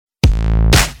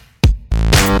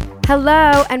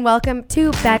Hello and welcome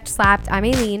to Betch Slapped. I'm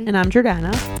Aileen. And I'm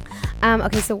Jordana.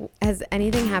 Okay, so has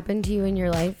anything happened to you in your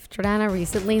life, Jordana,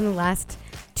 recently in the last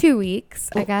 2 weeks,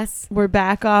 I guess? We're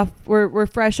back off. We're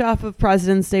fresh off of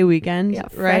President's Day weekend, Yeah,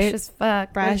 right? fresh as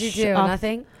fuck. What did you do?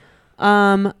 Nothing?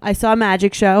 I saw a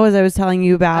magic show, as I was telling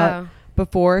you about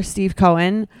before, Steve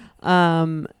Cohen.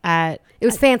 It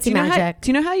was fancy magic. Do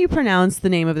you know how you pronounce the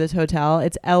name of this hotel?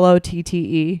 It's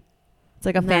Lotte. It's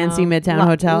like a fancy Midtown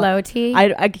hotel. Lotte?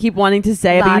 I keep wanting to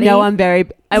say it, but Lottie? you know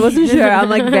I wasn't sure. I'm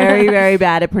like very, very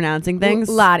bad at pronouncing things.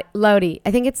 Lottie. I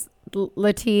think it's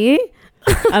Lotte. I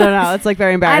don't know. It's like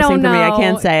very embarrassing for me. I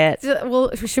can't say it.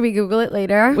 Well, should we Google it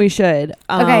later? We should.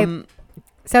 Okay.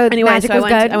 So anyway, magic was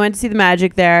good. I went to see the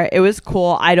magic there. It was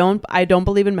cool. I don't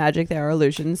believe in magic. There are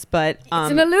illusions, but it's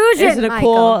an illusion.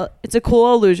 It's a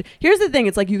cool illusion. Here's the thing.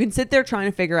 It's like you can sit there trying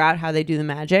to figure out how they do the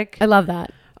magic. I love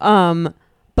that.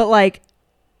 But like,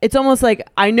 it's almost like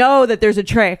I know that there's a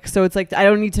trick, so it's like I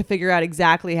don't need to figure out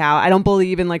exactly how. I don't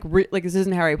believe in like this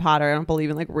isn't Harry Potter. I don't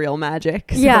believe in like real magic.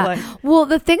 So yeah. Like, well,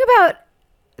 the thing about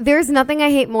there's nothing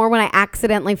I hate more when I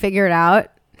accidentally figure it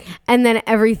out, and then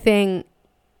everything.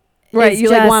 Right, you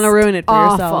like want to ruin it for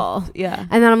awful. yourself. Yeah.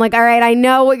 And then I'm like, all right, I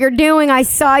know what you're doing. I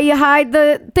saw you hide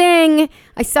the thing.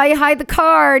 I saw you hide the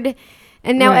card.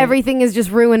 And now everything is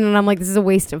just ruined. And I'm like, this is a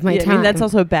waste of my time. I mean, that's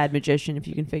also a bad magician if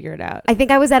you can figure it out. I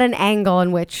think I was at an angle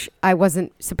in which I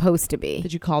wasn't supposed to be.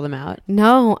 Did you call them out?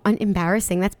 No,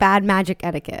 embarrassing. That's bad magic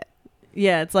etiquette.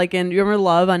 Yeah, it's like you remember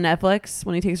Love on Netflix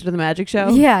when he takes her to the magic show?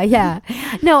 Yeah.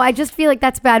 No, I just feel like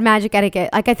that's bad magic etiquette.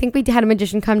 Like I think we had a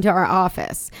magician come to our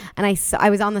office and I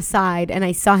was on the side and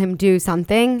I saw him do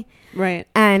something. Right.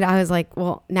 And I was like,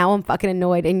 well, now I'm fucking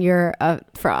annoyed and you're a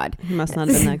fraud. He must not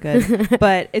have been that good.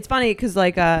 But it's funny because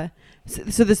like,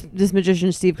 so this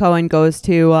magician, Steve Cohen, goes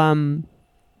to,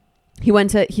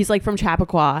 he's like from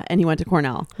Chappaqua and he went to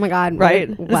Cornell. Oh my God. Right.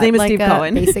 His name is like Steve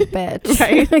Cohen. Basic bitch.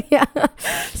 Right. Yeah.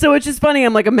 So it's just funny.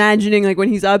 I'm like imagining like when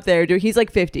he's up there, he's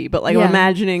like 50, but like I'm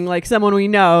imagining like someone we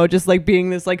know just like being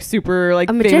this like super like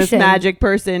famous magic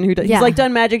person who he's like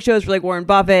done magic shows for like Warren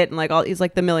Buffett and like he's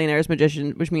like the millionaire's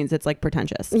magician, which means it's like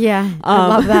pretentious. Yeah. I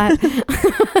love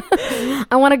that.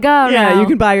 I want to go. Yeah. now. You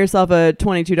can buy yourself a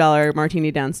 $22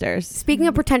 martini downstairs. Speaking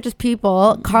of pretentious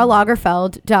people, Karl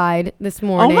Lagerfeld died this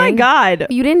morning. Oh my God.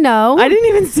 You didn't know? I didn't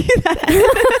even see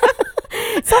that.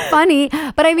 It's so funny.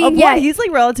 But I mean, he's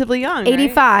like relatively young.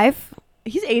 85. Right?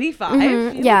 He's 85.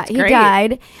 Mm-hmm. Yeah, he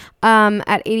died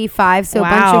at 85. So a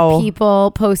bunch of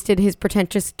people posted his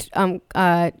pretentious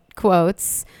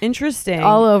quotes. Interesting.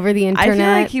 All over the internet. I feel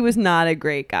like he was not a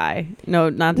great guy. No,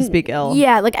 not to speak ill.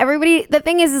 Yeah, like everybody. The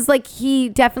thing is like he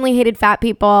definitely hated fat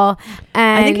people.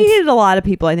 And I think he hated a lot of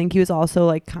people. I think he was also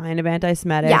like kind of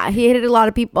anti-Semitic. Yeah, he hated a lot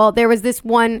of people. There was this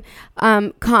one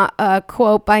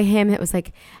quote by him that was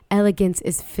like, "Elegance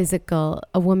is physical.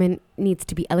 A woman needs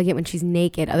to be elegant when she's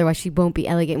naked. Otherwise, she won't be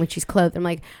elegant when she's clothed." I'm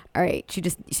like, all right, so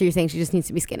you're saying she just needs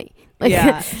to be skinny? Like,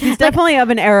 yeah, he's definitely of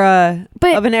an era.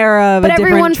 But a different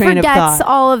everyone train of forgets thought.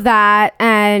 all of that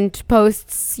and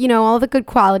posts, all the good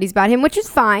qualities about him, which is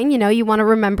fine. You want to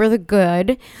remember the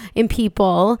good in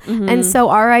people, and so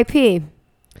R.I.P.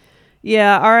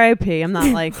 Yeah, R.I.P. I'm not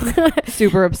like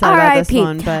super upset about this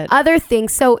one, but other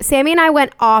things. So Sammy and I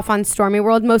went off on Stormy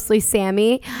World, mostly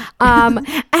Sammy,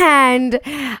 and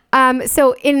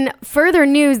so in further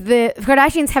news, the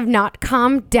Kardashians have not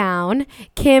calmed down.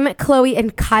 Kim, Khloe,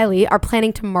 and Kylie are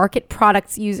planning to market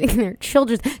products using their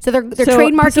children's. So they're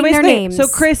trademarking their names. So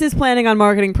Kris is planning on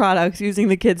marketing products using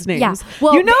the kids' names. Yeah.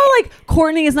 Well, like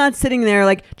Kourtney is not sitting there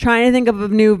like trying to think of a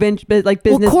new business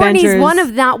Kourtney's ventures.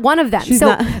 one of them. She's so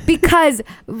not. Because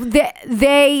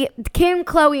they Kim,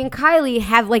 Khloe, and Kylie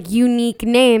have like unique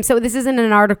names. So this isn't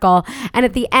an article. And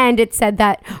at the end, it said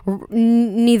that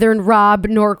neither Rob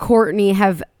nor Kourtney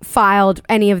have filed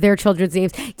any of their children's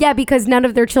names. Yeah, because none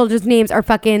of their children's names are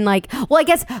fucking like. Well, I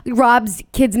guess Rob's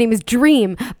kid's name is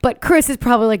Dream, but Kris is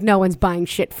probably like, no one's buying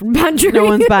shit from Dream. No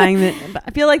one's buying it.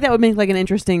 I feel like that would make like an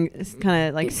interesting kind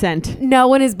of like scent. No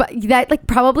one is, that like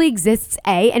probably exists.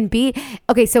 A and B.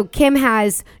 Okay, so Kim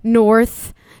has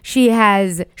North. She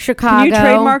has Chicago. Can you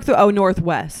trademark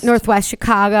Northwest? Northwest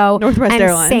Chicago. Northwest and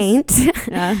Airlines. Saint.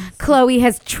 Yeah. Khloe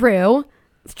has True.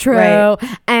 Right.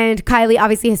 And Kylie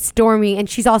obviously has Stormy, and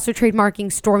she's also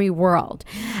trademarking Stormy World.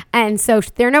 And so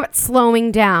they're not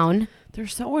slowing down. They're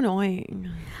so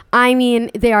annoying. I mean,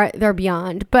 they're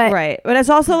beyond. But right. But it's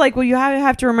also like what you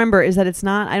have to remember is that it's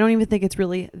not. I don't even think it's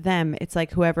really them. It's like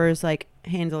whoever's like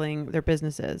handling their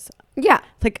businesses. Yeah.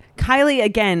 Like Kylie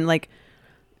again. Like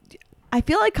I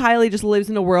feel like Kylie just lives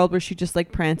in a world where she just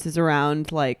like prances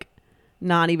around like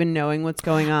not even knowing what's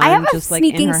going on. I have a just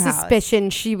sneaking like in her suspicion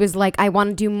house. she was like, I want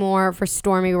to do more for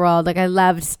Stormy World. Like I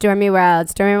loved Stormy World.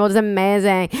 Stormy World is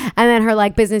amazing. And then her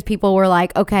like business people were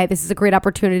like, okay, this is a great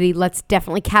opportunity. Let's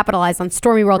definitely capitalize on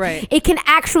Stormy World. Right. It can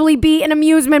actually be an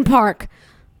amusement park.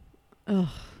 Ugh.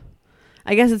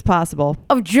 I guess it's possible.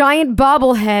 Of giant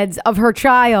bobbleheads of her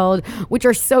child, which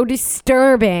are so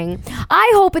disturbing.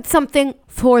 I hope it's something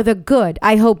for the good.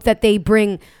 I hope that they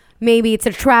bring, maybe it's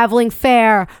a traveling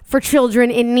fair for children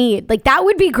in need. Like that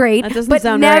would be great. That doesn't but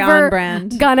sound never very on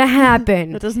brand. Gonna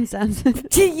happen. That doesn't sound.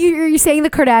 You're saying the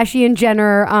Kardashian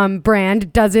Jenner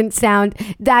brand doesn't sound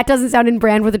in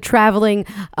brand with a traveling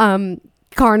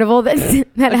carnival that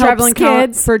helps traveling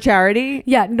kids for charity.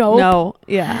 Yeah, no,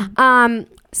 yeah.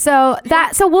 So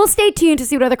we'll stay tuned to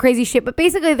see what other crazy shit. But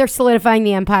basically, they're solidifying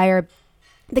the empire.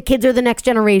 The kids are the next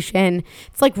generation.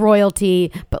 It's like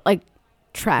royalty, but like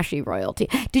trashy royalty.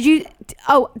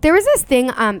 There was this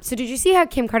thing. So did you see how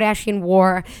Kim Kardashian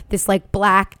wore this like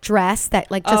black dress that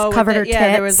like just covered her tits?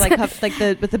 Yeah, there was like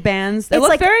with the bands. It looked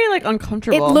like, very like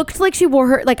uncomfortable. It looked like she wore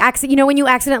her like when you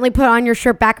accidentally put on your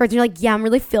shirt backwards, and you're like, yeah, I'm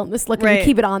really feeling this look, and you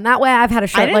keep it on that way. I've had a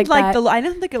shirt I that.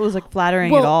 didn't think it was like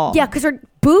flattering at all. Yeah, because her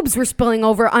boobs were spilling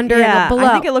over under and below.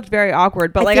 I think it looked very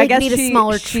awkward, but I guess need a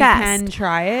smaller she chest. can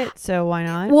try it, so why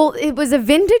not? Well, it was a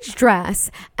vintage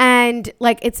dress, and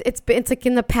like it's like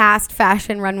in the past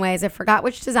fashion runways. I forgot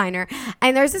which designer.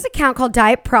 And there's this account called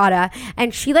Diet Prada,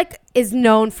 and she like is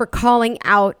known for calling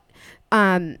out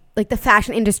like the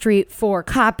fashion industry for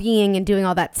copying and doing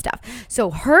all that stuff.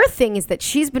 So her thing is that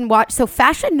she's been so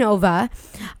Fashion Nova,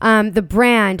 the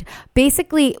brand,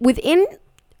 basically within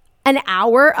an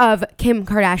hour of Kim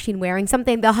Kardashian wearing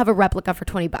something, they'll have a replica for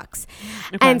 $20.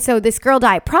 Okay. And so this girl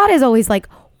Diet Prada is always like,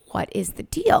 what is the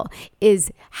deal?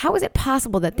 How is it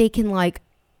possible that they can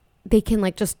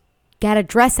just get a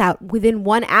dress out within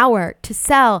 1 hour to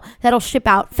sell that'll ship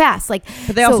out fast? Like,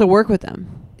 but they also work with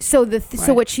them. So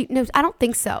so what she knows, I don't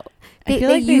think so.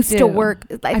 They used to work.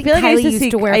 I feel like Kylie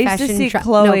used to wear fashion. I used to see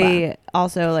Chloe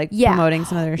also like promoting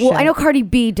some other shit. Well, I know Cardi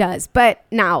B does, but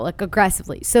now like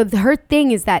aggressively. So her thing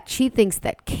is that she thinks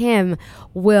that Kim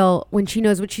will, when she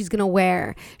knows what she's gonna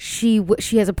wear, she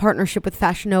has a partnership with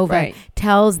Fashion Nova,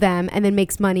 tells them, and then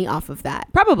makes money off of that.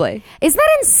 Probably. Isn't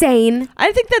that insane?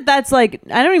 I think that's like,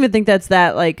 I don't even think that's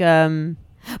that like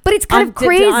but it's kind of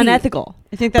crazy. Unethical.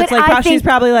 I think that's like she's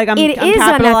probably like I'm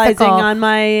capitalizing unethical. On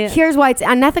my. Here's why it's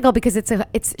unethical, because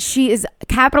she is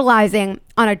capitalizing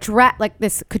on a dress, like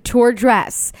this couture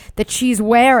dress that she's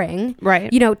wearing,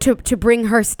 right? You know, to bring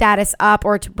her status up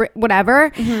or to bring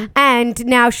whatever, and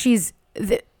now she's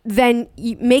then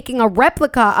making a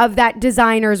replica of that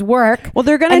designer's work. Well,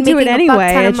 they're gonna do it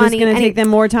anyway. It's just gonna take them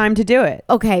more time to do it.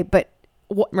 Okay, but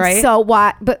right? So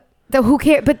what? But who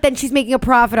cares? But then she's making a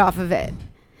profit off of it.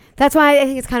 That's why I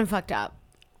think it's kind of fucked up.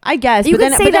 I guess you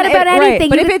could say that about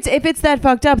anything. Right. But if it's that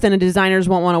fucked up, then the designers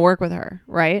won't want to work with her,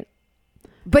 right?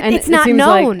 But it's not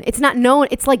known. It's not known.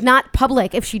 It's like not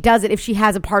public if she does it, if she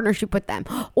has a partnership with them,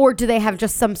 or do they have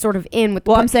just some sort of in with?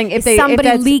 Well, I'm saying if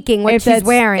somebody leaking what she's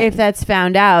wearing. If that's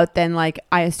found out, then like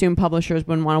I assume publishers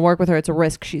wouldn't want to work with her. It's a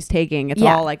risk she's taking. It's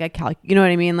all like you know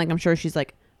what I mean? Like I'm sure she's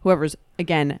like whoever's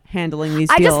again handling these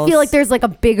deals. I just feel like there's like a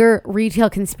bigger retail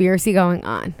conspiracy going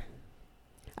on.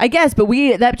 I guess, but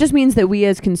that just means that we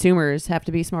as consumers have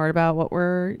to be smart about what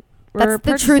we're that's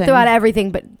purchasing. The truth about everything,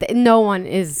 but no one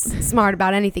is smart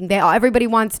about anything. Everybody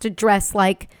wants to dress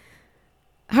like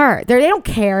her. They don't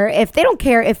care if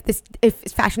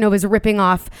Fashion Nova is ripping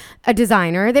off a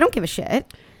designer. They don't give a shit.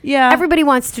 Yeah. Everybody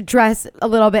wants to dress a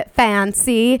little bit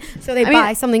fancy, so they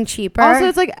buy something cheaper. Also,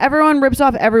 it's like everyone rips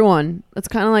off everyone. It's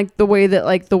kind of like the way that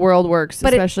like the world works,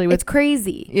 but especially with it's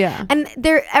crazy. Yeah. And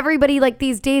everybody like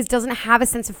these days doesn't have a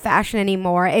sense of fashion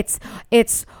anymore.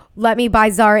 It's let me buy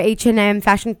Zara, H&M,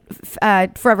 Fashion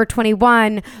Forever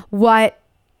 21,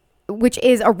 which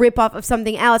is a ripoff of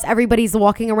something else. Everybody's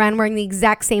walking around wearing the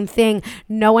exact same thing.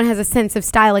 No one has a sense of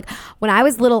style. Like when I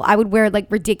was little, I would wear like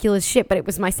ridiculous shit, but it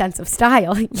was my sense of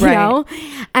style, you know?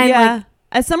 And like,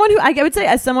 as someone who I would say,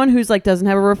 as someone who's like doesn't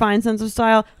have a refined sense of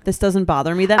style, this doesn't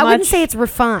bother me that much. I wouldn't say it's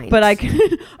refined, but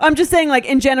I'm just saying like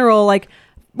in general, like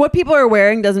what people are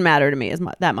wearing doesn't matter to me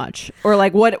that much. Or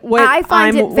like what I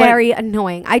find it very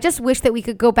annoying. I just wish that we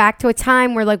could go back to a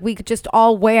time where like we could just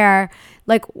all wear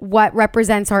like what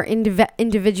represents our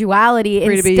individuality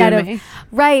instead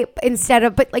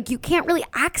of but like you can't really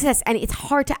access, and it's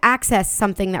hard to access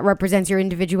something that represents your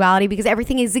individuality because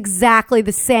everything is exactly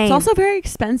the same. It's also very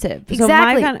expensive.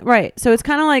 Exactly. So it's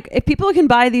kind of like if people can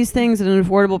buy these things at an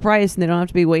affordable price and they don't have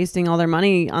to be wasting all their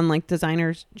money on like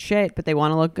designer shit, but they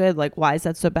want to look good, like why is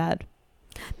that so bad?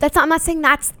 I'm not saying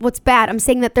that's what's bad. I'm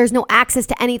saying that there's no access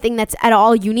to anything that's at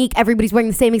all unique. Everybody's wearing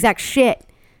the same exact shit.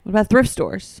 What about thrift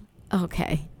stores?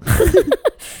 Okay.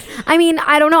 I mean,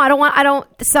 I don't know.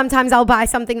 Sometimes I'll buy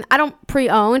something. I don't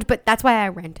pre-owned, but that's why I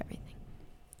rent everything.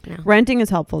 You know? Renting is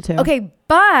helpful too. Okay,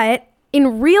 but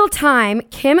in real time,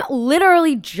 Kim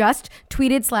literally just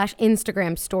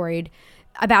tweeted/Instagram storied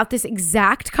about this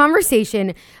exact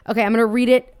conversation. Okay, I'm going to read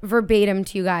it verbatim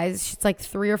to you guys. It's like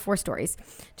 3 or 4 stories.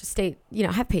 Just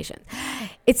have patience.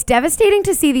 It's devastating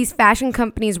to see these fashion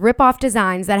companies rip off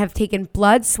designs that have taken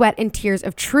blood, sweat, and tears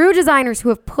of true designers who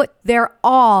have put their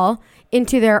all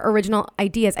into their original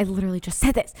ideas. I literally just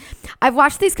said this. I've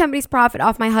watched these companies profit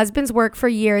off my husband's work for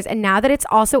years, and now that it's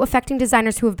also affecting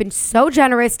designers who have been so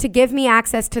generous to give me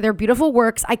access to their beautiful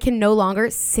works, I can no longer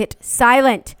sit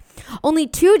silent. Only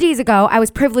 2 days ago, I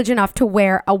was privileged enough to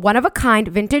wear a one-of-a-kind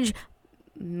vintage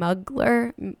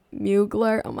Mugler,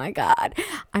 oh my God.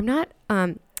 I'm not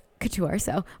couture,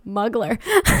 so Mugler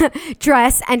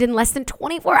dress, and in less than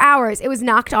 24 hours, it was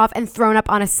knocked off and thrown up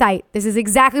on a site. This is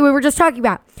exactly what we were just talking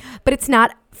about, but it's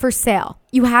not for sale.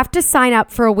 You have to sign up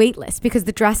for a wait list because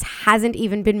the dress hasn't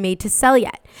even been made to sell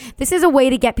yet. This is a way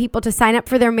to get people to sign up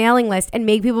for their mailing list and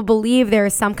make people believe there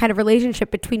is some kind of relationship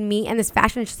between me and this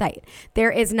fashion site. There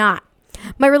is not.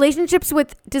 My relationships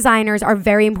with designers are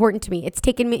very important to me. It's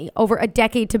taken me over a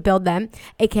decade to build them,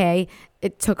 aka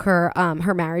it took her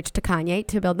her marriage to Kanye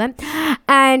to build them.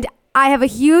 And I have a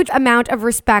huge amount of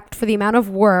respect for the amount of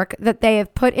work that they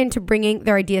have put into bringing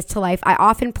their ideas to life. I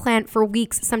often plan for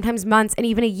weeks, sometimes months, and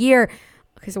even a year.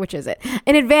 Okay, so which is it?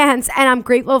 In advance, and I'm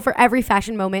grateful for every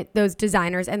fashion moment those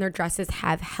designers and their dresses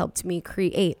have helped me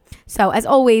create. So as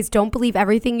always, don't believe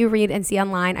everything you read and see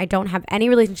online. I don't have any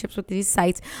relationships with these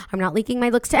sites. I'm not leaking my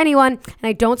looks to anyone, and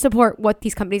I don't support what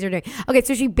these companies are doing. Okay,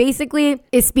 so she basically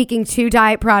is speaking to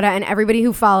Diet Prada and everybody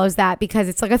who follows that because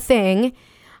it's like a thing,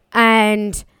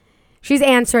 and she's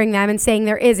answering them and saying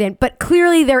there isn't, but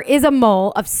clearly there is a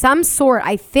mole of some sort.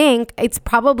 I think it's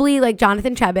probably like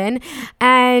Jonathan Cheban,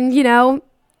 and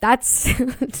that's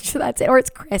it. Or it's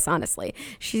Chris, honestly.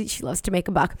 She loves to make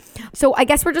a buck. So I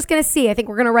guess we're just going to see. I think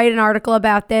we're going to write an article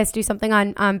about this, do something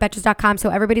on Betches.com.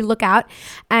 So everybody look out.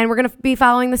 And we're going to be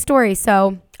following the story.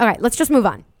 So, all right, let's just move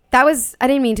on. I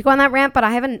didn't mean to go on that rant, but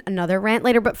I have another rant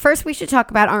later. But first, we should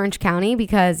talk about Orange County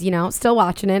because, still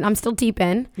watching it. I'm still deep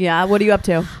in. Yeah, what are you up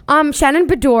to? Shannon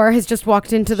Beador has just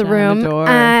walked into the room. Beador.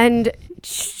 And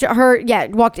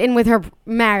walked in with her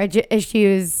marriage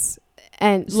issues.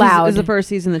 And loud. Is the first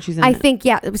season that she's in. I think,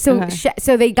 yeah. So okay.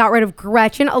 So they got rid of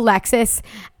Gretchen, Alexis,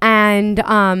 and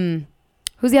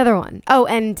who's the other one? Oh,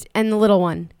 and the little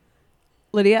one.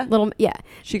 Lydia? Yeah.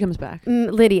 She comes back.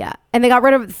 Lydia. And they got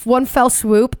rid of one fell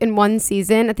swoop in one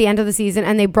season, at the end of the season,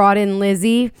 and they brought in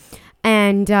Lizzie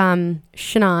and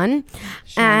Shannon.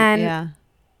 And yeah.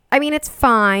 I mean, it's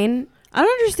fine. I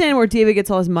don't understand where David gets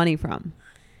all his money from.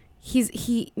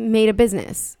 He made a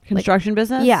business. Construction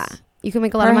business? Yeah. You can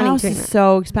make a lot of money doing that. Her house is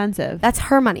so expensive. That's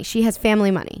her money. She has family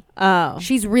money. Oh.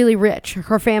 She's really rich.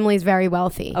 Her family is very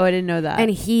wealthy. Oh, I didn't know that. And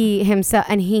he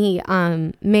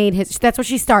made his, that's what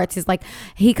she starts, is like,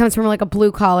 he comes from like a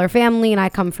blue collar family and I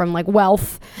come from like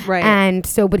wealth. Right. And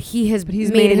so, but he's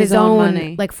made his own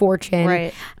money, like fortune.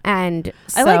 Right. And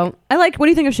so. I like, what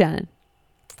do you think of Shannon?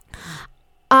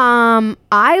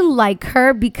 I like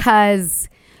her because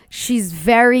she's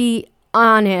very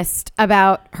honest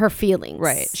about her feelings.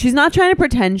 Right. She's not trying to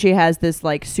pretend she has this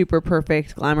like super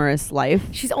perfect glamorous life.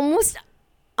 She's almost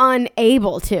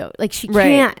unable to. Like she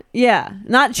can't. Yeah.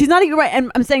 She's not even right.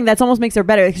 And I'm saying that almost makes her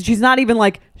better because she's not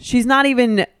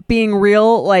even being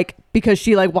real like because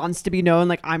she like wants to be known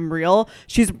like I'm real.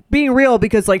 She's being real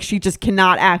because like she just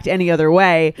cannot act any other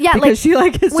way. Yeah, because she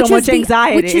like has so much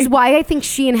anxiety. Which is why I think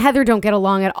she and Heather don't get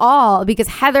along at all, because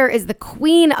Heather is the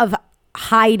queen of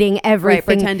hiding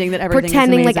everything, right,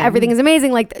 pretending like everything is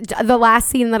amazing. Like the last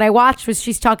scene that I watched was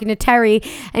she's talking to Terry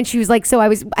and she was like,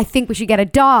 I think we should get a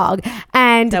dog.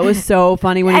 And that was so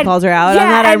funny when he calls her out on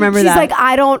that. I remember she's that. She's like,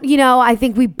 I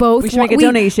think we should make a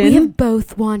donation. We have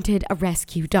both wanted a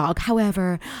rescue dog.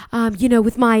 However,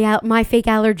 with my fake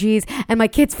allergies and my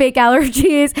kids' fake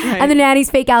allergies and the nanny's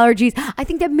fake allergies, I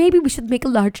think that maybe we should make a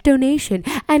large donation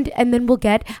and then we'll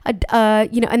get and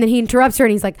then he interrupts her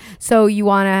and he's like, so you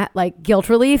want to like guilt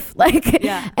relief. Like,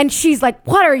 and she's like,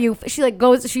 what are you? She like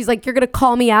goes, she's like, you're going to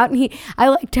call me out. And I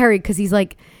like Terry because he's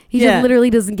like, he just literally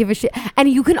doesn't give a shit. And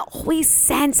you can always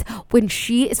sense when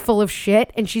she is full of shit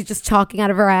and she's just talking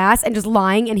out of her ass and just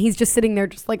lying. And he's just sitting there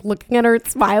just like looking at her and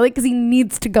smiling because he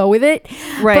needs to go with it.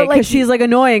 Right. Because she's like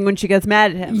annoying when she gets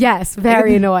mad at him. Yes.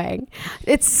 Very annoying.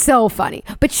 It's so funny.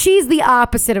 But she's the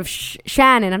opposite of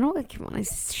Shannon. I don't want to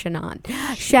say Shannon.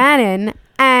 Shannon.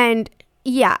 And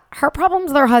yeah, her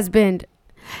problems with her husband.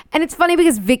 And it's funny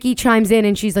because Vicky chimes in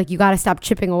and she's like, you got to stop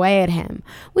chipping away at him,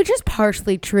 which is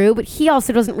partially true, but he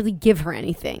also doesn't really give her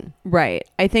anything. Right.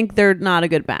 I think they're not a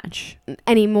good match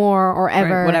anymore or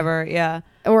ever. Right, whatever. Yeah.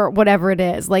 Or whatever it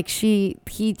is. Like he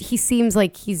seems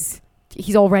like he's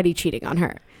already cheating on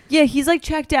her. Yeah. He's like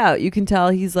checked out. You can tell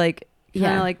he's like,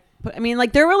 kind of like, I mean,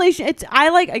 like their relation, I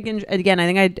like, again,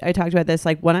 I think I talked about this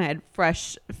like when I had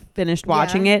finished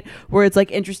watching it, where it's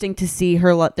like interesting to see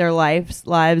their lives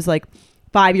like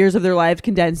 5 years of their lives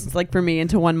condensed, like for me,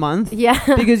 into 1 month. Yeah.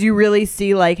 Because you really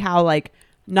see like how like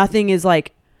nothing is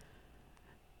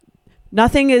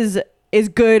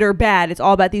good or bad. It's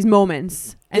all about these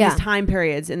moments and these time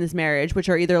periods in this marriage, which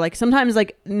are either like sometimes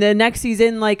like the next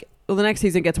season, like the next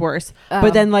season gets worse,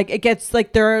 but then like it gets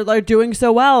like they're doing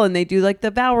so well and they do like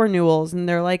the vow renewals and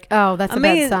they're like, oh, that's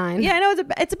amazing. A bad sign. Yeah, I know it's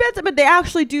a bad sign, but they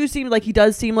actually do seem like he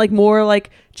does seem like more like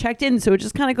checked in. So it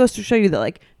just kind of goes to show you that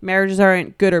like marriages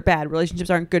aren't good or bad, relationships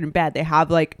aren't good and bad. They have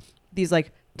like these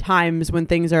like times when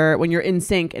you're in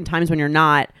sync and times when you're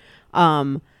not,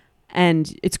 and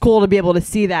it's cool to be able to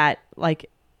see that like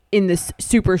in this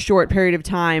super short period of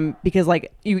time, because like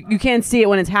you can't see it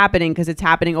when it's happening because it's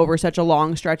happening over such a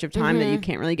long stretch of time that you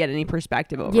can't really get any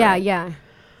perspective over it. Yeah.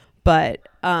 But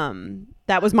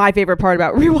that was my favorite part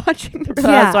about rewatching The Real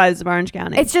Housewives of Orange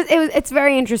County. It's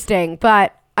very interesting,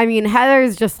 but I mean,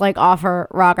 Heather's just like off her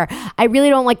rocker. I really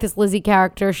don't like this Lizzie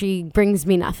character. She brings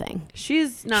me nothing. She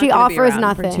offers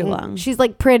nothing for too long. She's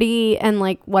like pretty and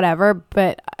like whatever,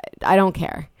 but I don't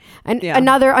care. And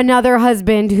another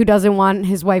husband who doesn't want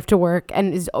his wife to work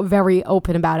and is very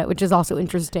open about it, which is also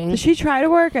interesting. Does she try to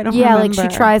work? I don't remember. Like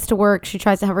she tries to work. She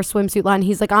tries to have her swimsuit line.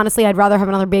 He's like, honestly, I'd rather have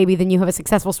another baby than you have a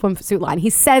successful swimsuit line. He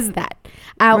says that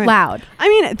out loud. I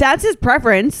mean, that's his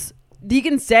preference. He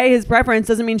can say his preference,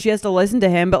 doesn't mean she has to listen to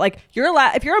him, but like you're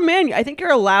allowed, if you're a man, I think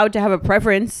you're allowed to have a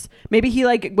preference. Maybe he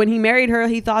like when he married her,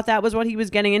 he thought that was what he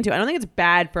was getting into. I don't think it's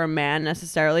bad for a man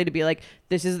necessarily to be like,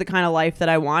 this is the kind of life that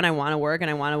I want to work and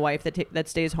I want a wife that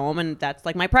stays home, and that's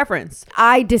like my preference.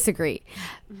 I disagree,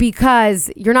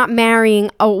 because you're not marrying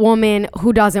a woman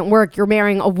who doesn't work. You're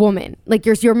marrying a woman. Like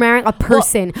you're marrying a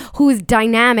person who is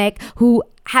dynamic, who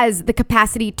has the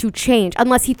capacity to change,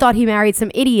 unless he thought he married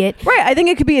some idiot. Right. I think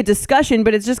it could be a discussion,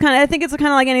 but it's just kind of, I think it's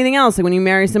kind of like anything else. Like when you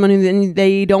marry someone who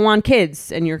they don't want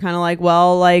kids and you're kind of like,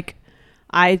 well, like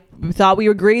I thought we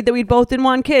agreed that we both didn't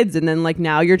want kids, and then like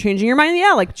now you're changing your mind.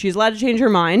 Yeah, like she's allowed to change her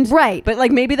mind. Right. But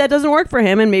like maybe that doesn't work for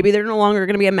him, and maybe they're no longer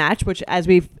going to be a match, which as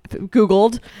we've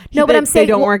Googled, but I'm saying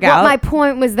they don't work out. My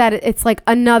point was that it's like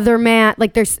another man,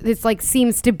 like it's like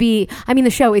seems to be, I mean the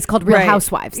show is called Real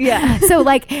Housewives. Yeah. So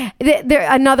like there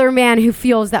another man who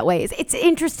feels that way. It's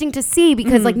interesting to see,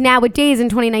 because like nowadays in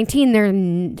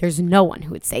 2019 there's no one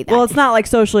who would say that. Well, it's not like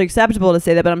socially acceptable to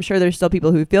say that, but I'm sure there's still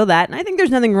people who feel that, and I think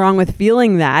there's nothing wrong with feeling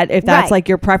that if that's like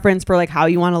your preference for like how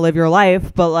you want to live your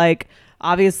life. But like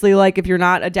obviously, like if you're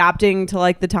not adapting to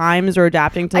like the times or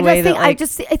adapting to the way that like,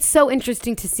 it's so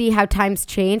interesting to see how times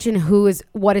change and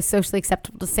what is socially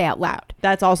acceptable to say out loud.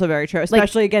 That's also very true,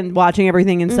 especially like, again watching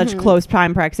everything in such close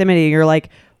time proximity. You're like,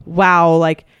 wow,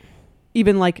 like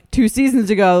even like 2 seasons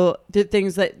ago did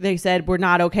things that they said were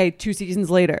not okay 2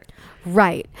 seasons later.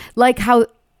 Right. Like how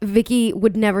Vicky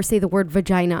would never say the word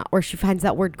vagina, or she finds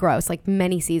that word gross, like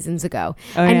many seasons ago.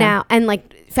 Now, and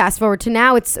like fast forward to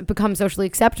now, it's become socially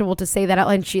acceptable to say that out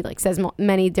loud, and she like says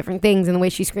many different things, and the way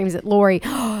she screams at Lori.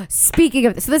 Speaking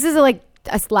of this, so this is like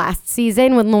last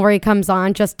season when Lori comes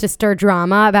on just to stir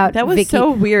drama about that was Vicky, so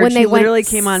weird. When she literally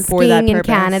came on for that purpose. In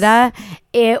Canada,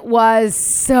 that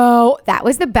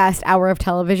was the best hour of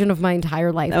television of my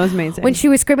entire life. That was amazing. When she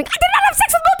was screaming, I did not have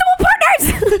sex with multiple partners.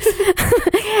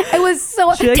 It was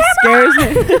so she like scares me.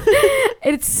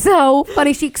 It's so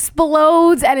funny. She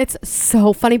explodes, and it's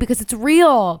so funny because it's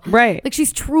real. Right. Like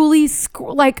she's truly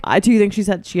like. Do you think she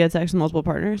had sex with multiple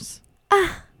partners? I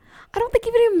don't think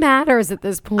even it matters at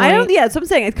this point. Yeah, that's what I'm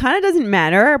saying. It kind of doesn't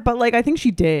matter, but like I think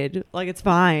she did. Like it's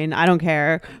fine. I don't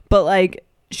care. But like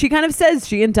she kind of says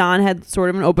she and Don had sort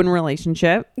of an open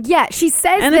relationship. Yeah, she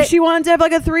says and if she wanted to have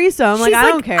like a threesome, like I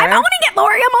don't care. I'm owning it. it,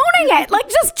 Lori. I'm owning it. Like,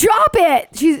 just drop it.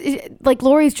 She's like,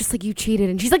 Lori's just like, you cheated.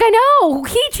 And she's like, I know.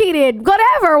 He cheated.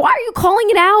 Whatever. Why are you calling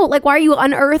it out? Like, why are you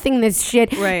unearthing this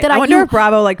shit? Right. I wonder if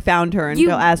Bravo like found her and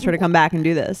asked her to come back and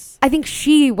do this. I think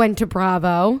she went to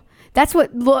Bravo. That's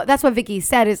what Vicky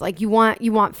said, is like, you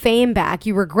want fame back.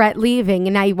 You regret leaving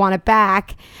and now you want it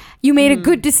back. You made a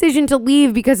good decision to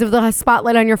leave because of the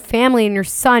spotlight on your family and your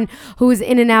son, who is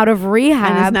in and out of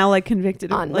rehab and is now like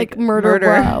convicted on like murder.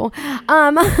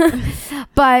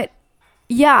 But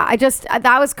yeah,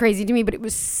 that was crazy to me, but it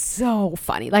was so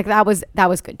funny. Like that was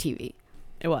good TV.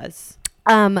 It was.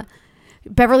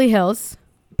 Beverly Hills,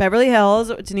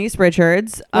 Denise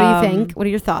Richards. What do you think? What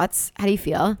are your thoughts? How do you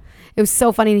feel? It was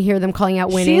so funny to hear them calling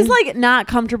out winning. She's like not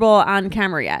comfortable on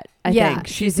camera yet. I think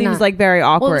she seems like very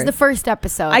awkward. Well, it was the first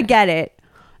episode. I get it.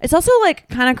 It's also like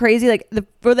kind of crazy. Like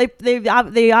they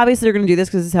obviously are going to do this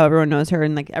because it's how everyone knows her,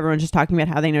 and like everyone's just talking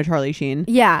about how they know Charlie Sheen.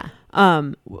 Yeah.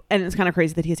 And it's kind of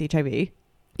crazy that he has HIV. Too.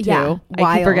 Yeah.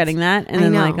 I keep forgetting that, and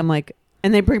then like I'm like,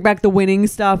 and they bring back the winning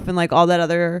stuff and like all that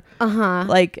other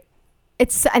like.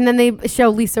 And then they show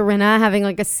Lisa Rinna having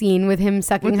like a scene with him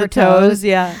sucking her toes.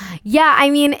 Yeah. Yeah.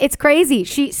 I mean, it's crazy.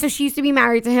 She used to be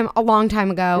married to him a long time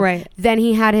ago. Right. Then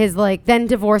he had his then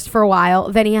divorced for a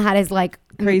while. Then he had his like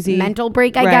crazy mental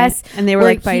break, I guess. And they were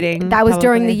like fighting. That was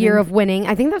during the year of winning.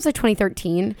 I think that was like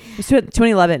 2013. It was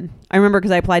 2011. I remember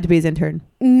because I applied to be his intern.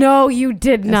 No, you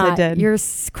did not. Yes, I did. You're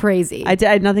crazy. I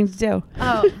had nothing to do.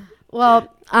 Oh,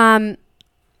 well,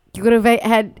 you could have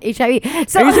had HIV.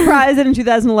 So, are you surprised that in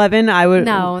 2011 I would?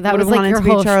 No, that would was have like wanted your to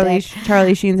be whole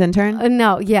Charlie Sheen's intern.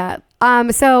 No, yeah.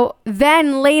 So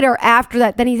then later after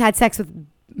that, then he had sex with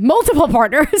multiple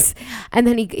partners, and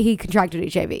then he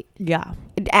contracted HIV. Yeah.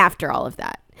 After all of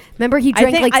that, remember he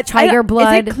drank tiger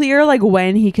blood. Is it clear like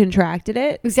when he contracted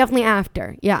it? It was definitely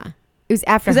after. Yeah. It was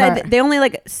after her. They only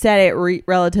like said it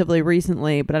relatively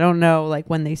recently, but I don't know like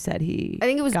when they said he. I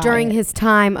think it was during his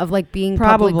time of like being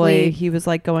probably publicly, he was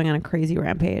like going on a crazy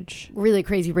rampage. Really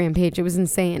crazy rampage. It was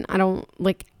insane. I don't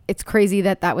like. It's crazy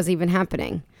that was even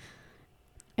happening.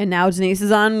 And now Denise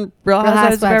is on Real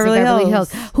Housewives of Beverly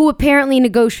Hills, who apparently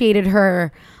negotiated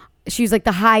her. She was like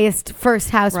the highest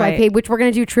first housewife paid, which we're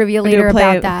gonna do trivia later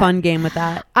about that. Fun game with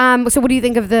that. So what do you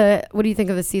think of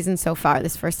the season so far?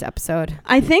 This first episode.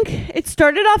 I think it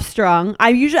started off strong.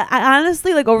 I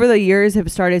honestly like over the years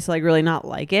have started to like really not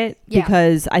like it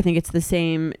because I think it's the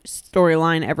same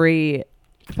storyline every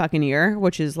fucking year,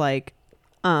 which is like.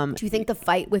 Do you think the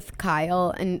fight with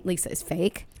Kyle and Lisa is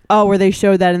fake? Oh, where they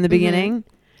showed that in the beginning,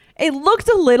 it looked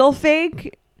a little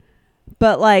fake.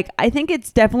 But like, I think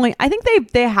it's definitely. I think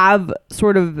they have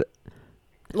sort of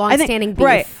long-standing beef.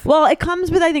 Right. Well, it comes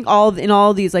with I think in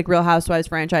all these like Real Housewives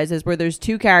franchises where there's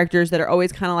two characters that are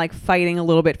always kind of like fighting a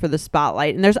little bit for the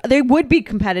spotlight, and they would be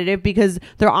competitive because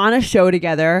they're on a show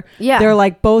together. Yeah. They're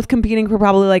like both competing for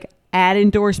probably like ad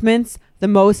endorsements, the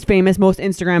most famous, most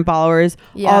Instagram followers,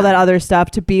 all that other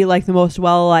stuff to be like the most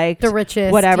well-liked, the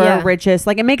richest, richest.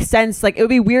 Like it makes sense. Like it would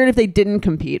be weird if they didn't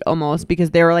compete almost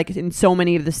because they were like in so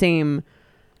many of the same.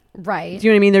 Right. Do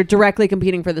you know what I mean? They're directly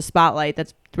competing for the spotlight.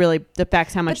 That's really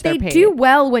affects how much they're paid. They do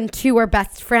well when two are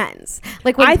best friends.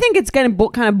 Like I think it's kind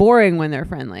of boring when they're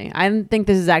friendly. I think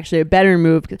this is actually a better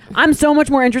move. I'm so much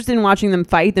more interested in watching them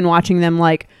fight than watching them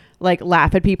like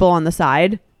laugh at people on the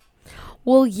side.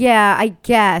 Well, yeah, I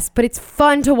guess, but it's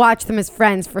fun to watch them as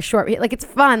friends for sure. Like it's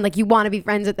fun, like you want to be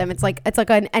friends with them. It's like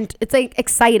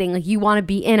exciting, like you want to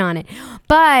be in on it.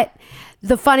 But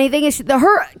the funny thing is,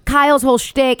 Kyle's whole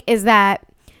shtick is that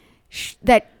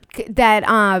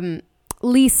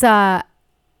Lisa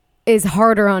is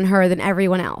harder on her than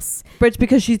everyone else. But it's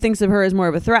because she thinks of her as more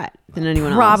of a threat than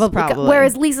anyone else. Probably.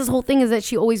 Whereas Lisa's whole thing is that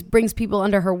she always brings people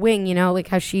under her wing, you know, like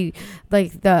how she,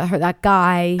 like that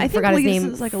guy, I forgot his name.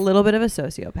 Lisa's like a little bit of a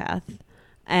sociopath.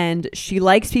 And she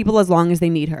likes people as long as they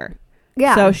need her.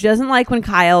 Yeah. So she doesn't like when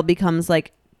Kyle becomes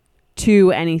like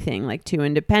too anything, like too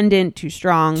independent, too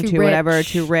strong, too whatever,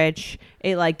 too rich.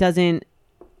 It like doesn't.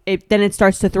 Then it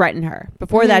starts to threaten her.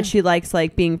 Before that, she likes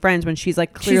like being friends when she's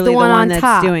like clearly the one that's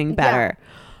top. Doing better.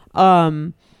 Yeah.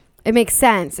 It makes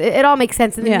sense. It all makes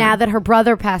sense. And then now that her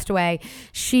brother passed away,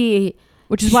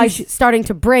 which is why she's starting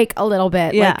to break a little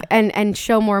bit, and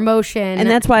show more emotion. And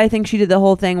that's why I think she did the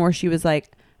whole thing where she was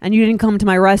like, "And you didn't come to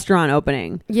my restaurant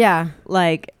opening." Yeah,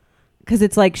 like. Because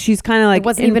it's like she's kind of like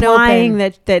wasn't implying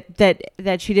even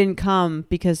that she didn't come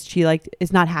because she like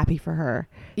is not happy for her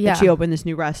that she opened this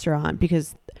new restaurant,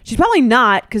 because she's probably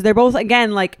not, because they're both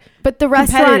again like. But the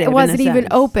restaurant, it wasn't even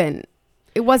open.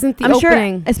 It wasn't the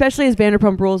opening. Sure, especially as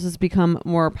Vanderpump Rules has become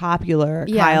more popular.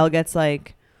 Kyle gets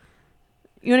like,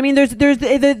 You know what I mean? There's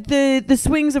the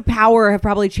swings of power have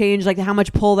probably changed. Like how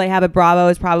much pull they have at Bravo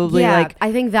is probably like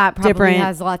I think that probably different.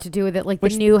 has a lot to do with it. Like the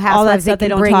new housewives, all that stuff they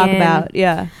don't talk about.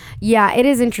 Yeah, it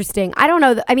is interesting. I don't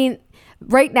know. I mean,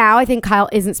 right now I think Kyle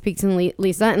isn't speaking to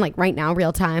Lisa, and like right now,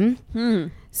 real time.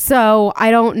 So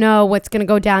I don't know what's gonna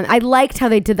go down. I liked how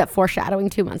they did that foreshadowing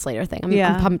 2 months later thing.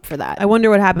 I'm pumped for that. I wonder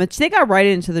what happened. They got right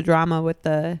into the drama with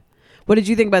the. What did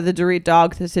you think about the Dorit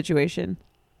dog situation?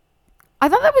 I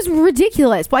thought that was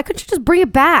ridiculous. Why couldn't you just bring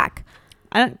it back?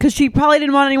 Because she probably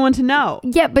didn't want anyone to know.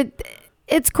 Yeah, but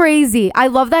it's crazy. I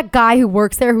love that guy who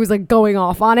works there who's like going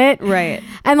off on it. Right.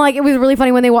 And like it was really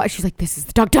funny when they watched. She's like, "This is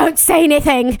the dog. Don't say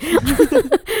anything.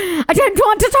 I didn't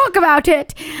want to talk about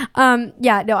it."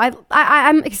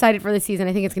 I'm excited for this season.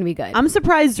 I think it's gonna be good. I'm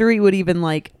surprised Dorit would even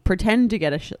like pretend to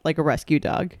get a rescue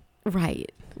dog.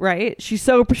 Right. She's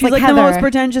like the most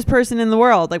pretentious person in the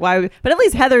world. Like why? But at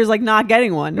least Heather's like not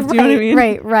getting one. Do you know what I mean?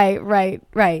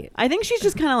 Right. I think she's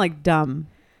just kind of like dumb.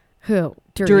 Who?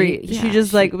 Dorit. Yeah, she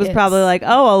just like was probably like,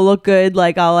 oh, I'll look good.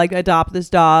 Like I'll like adopt this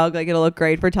dog. Like it'll look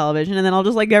great for television, and then I'll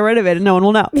just like get rid of it, and no one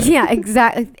will know. Yeah,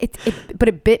 exactly. But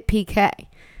it bit PK.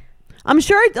 I'm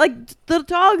sure like the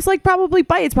dog's like probably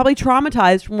bite. It's probably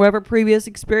traumatized from whatever previous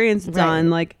experience it's on.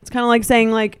 Like it's kind of like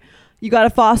saying like. You got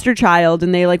a foster child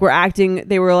and they like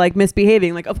they were like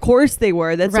misbehaving. Like, of course they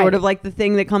were. That's sort of like the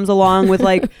thing that comes along with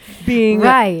like being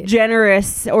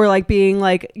generous or like being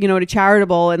like, you know,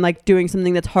 charitable and like doing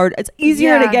something that's hard. It's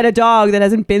easier to get a dog that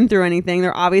hasn't been through anything.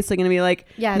 They're obviously going to be like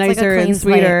nicer and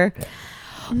sweeter.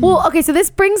 Well, okay, so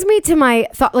this brings me to my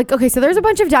thought. Like, okay, so there's a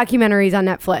bunch of documentaries on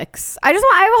Netflix. I have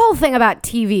a whole thing about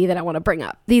TV that I want to bring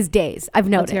up these days. I've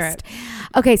noticed.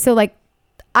 Okay, so like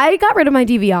I got rid of my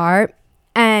DVR.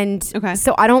 And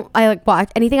so I like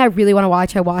watch anything I really want to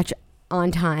watch. I watch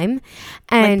on time,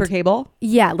 and like for cable.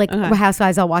 Yeah, like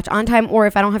Housewives, I'll watch on time, or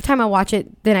if I don't have time, I'll watch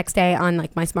it the next day on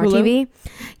like my smart TV.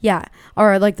 Yeah,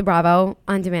 or like the Bravo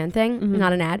on demand thing,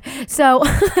 not an ad. So,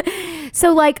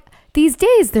 so like these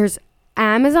days, there's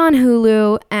Amazon,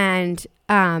 Hulu, and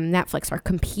Netflix are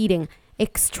competing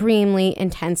extremely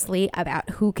intensely about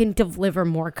who can deliver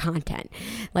more content,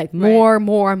 like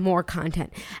more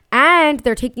content, and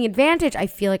they're taking advantage, I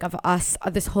feel like, of us,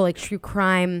 of this whole like true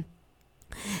crime.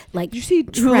 Like, did you see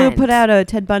Hulu put out a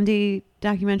Ted Bundy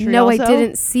documentary? No, also? I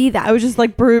didn't see that. I was just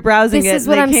like browsing. This is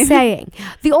what I'm saying.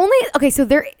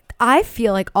 I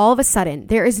feel like all of a sudden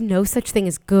there is no such thing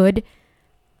as good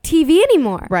TV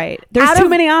anymore. Right. There's too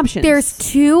many options. There's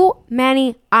too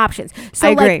many options. So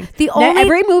I agree. Like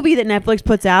every movie that Netflix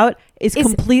puts out is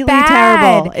completely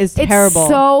bad. terrible. It's terrible.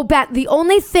 So bad. The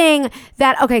only thing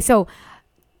that I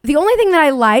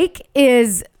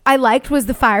liked was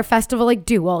the Fire Festival, like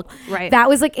duel. Right. That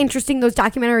was like interesting. Those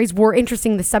documentaries were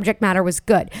interesting. The subject matter was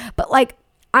good. But like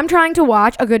I'm trying to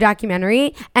watch a good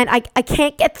documentary and I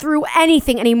can't get through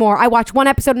anything anymore. I watch one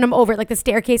episode and I'm over it. Like The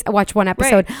Staircase, I watched one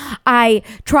episode. Right. I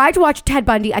tried to watch Ted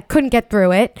Bundy. I couldn't get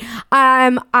through it.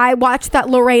 I watched that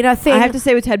Lorena thing. I have to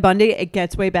say with Ted Bundy, it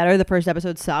gets way better. The first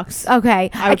episode sucks. Okay.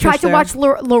 I tried to watch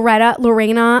Lorena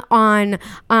on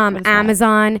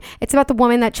Amazon. It's about the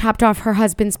woman that chopped off her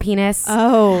husband's penis.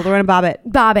 Oh, Lorena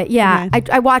Bobbitt, yeah.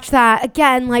 Okay. I watched that.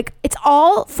 Again, like it's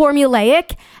all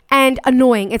formulaic and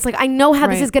annoying. It's like, I know how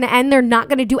this is going to end. They're not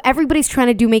going to do, everybody's trying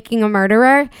to do Making a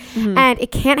Murderer and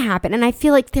it can't happen. And I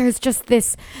feel like there's just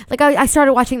this, like I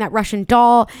started watching that Russian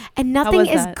Doll and nothing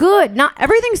is good. Not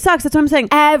everything sucks. That's what I'm saying.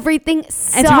 Everything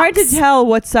sucks. It's hard to tell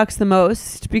what sucks the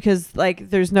most because like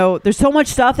there's so much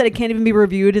stuff that it can't even be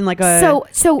reviewed in like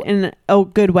in a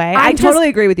good way. I totally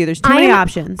agree with you. There's too many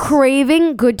options.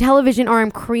 Craving good television, or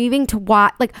I'm craving to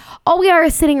watch, like all we are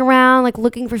is sitting around like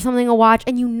looking for something to watch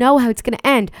and you know how it's going to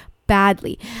end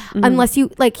badly unless you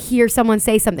like hear someone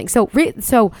say something. So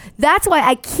that's why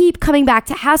I keep coming back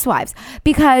to Housewives,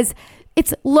 because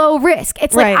it's low risk.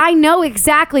 It's like I know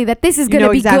exactly that this is going to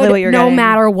be good no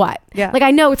matter what. Yeah. Like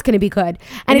I know it's going to be good.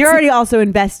 And you're already also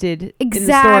invested in the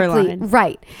storyline.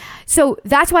 Right. So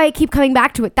that's why I keep coming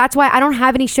back to it. That's why I don't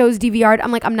have any shows DVR'd.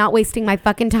 I'm like, I'm not wasting my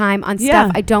fucking time on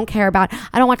stuff I don't care about.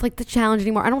 I don't watch like The Challenge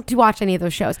anymore. I don't watch any of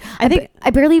those shows. I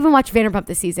barely even watch Vanderpump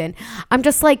this season. I'm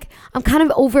just like, I'm kind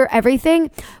of over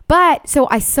everything. But so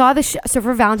I saw the so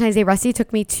for Valentine's Day, Rusty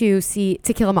took me to see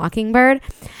To Kill a Mockingbird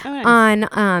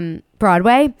on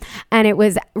Broadway, and it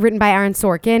was written by Aaron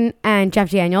Sorkin, and Jeff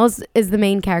Daniels is the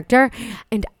main character,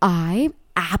 and I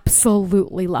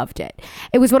absolutely loved it.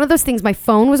 It was one of those things, my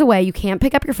phone was away. You can't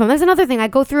pick up your phone. That's another thing. I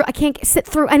can't sit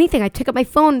through anything. I pick up my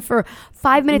phone for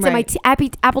 5 minutes and my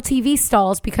Apple TV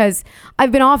stalls because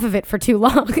I've been off of it for too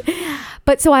long.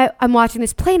 But so I'm watching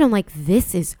this play and I'm like,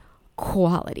 this is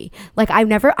quality. Like I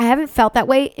haven't felt that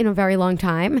way in a very long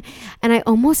time. And I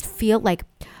almost feel like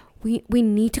we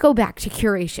need to go back to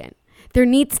curation. There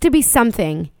needs to be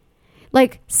something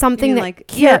like something that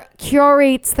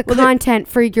curates the content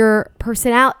for your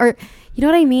personality, or you know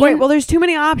what I mean? Right. Well, there's too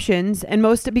many options, and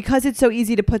because it's so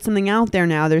easy to put something out there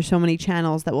now, there's so many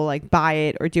channels that will like buy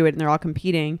it or do it, and they're all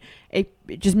competing. It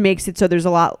just makes it so there's a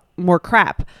lot more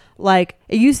crap. Like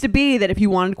it used to be that if you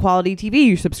wanted quality TV,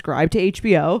 you subscribed to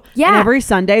HBO. Yeah. And every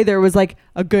Sunday there was like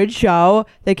a good show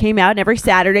that came out, and every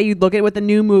Saturday you'd look at what the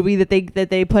new movie that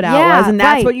they put out was, and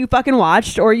that's what you fucking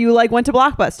watched, or you like went to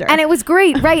Blockbuster. And it was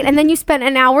great, right? And then you spent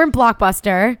an hour in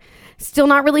Blockbuster, still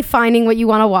not really finding what you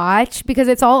want to watch because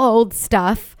it's all old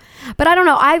stuff. But I don't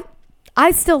know.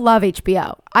 I still love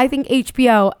HBO. I think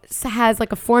HBO has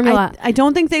like a formula. I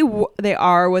don't think they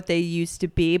are what they used to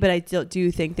be, but I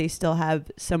do think they still have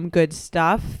some good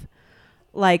stuff.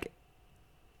 Like,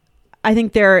 I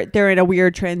think they're in a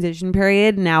weird transition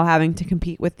period now, having to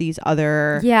compete with these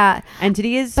other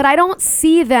entities. But I don't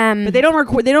see them. But they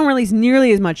don't release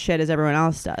nearly as much shit as everyone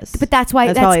else does. But that's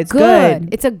why that's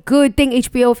good. It's a good thing.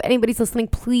 HBO, if anybody's listening,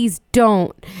 please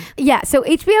don't. Yeah. So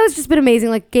HBO has just been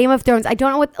amazing. Like Game of Thrones. I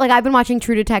don't know what. Like I've been watching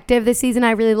True Detective this season. I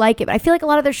really like it. But I feel like a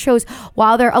lot of their shows,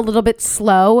 while they're a little bit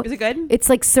slow, is it good? It's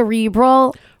like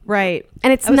cerebral, right?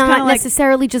 And it's not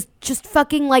necessarily just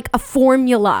fucking like a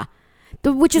formula.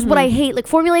 Which is what I hate. Like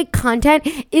formulaic content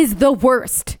is the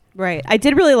worst. Right. I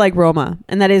did really like Roma,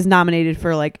 and that is nominated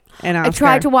for like an Oscar. I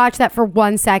tried to watch that for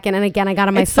 1 second, and again I got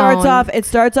on my phone. It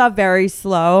starts off very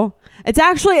slow. It's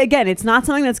actually, again, it's not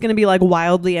something that's going to be like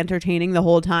wildly entertaining the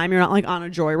whole time. You're not like on a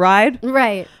joyride.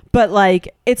 Right. But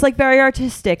like it's like very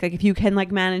artistic. Like if you can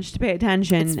like manage to pay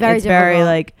attention, it's very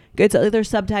like good. So, there's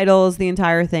subtitles, the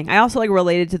entire thing. I also like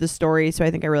related to the story, so I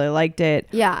think I really liked it.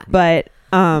 Yeah. But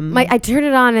I turned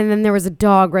it on, and then there was a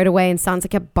dog right away, and Sansa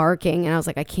kept barking, and I was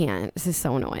like, I can't. This is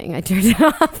so annoying. I turned it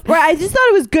off. Right. I just thought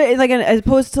it was good. Like as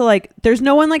opposed to like, there's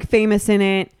no one like famous in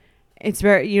it. It's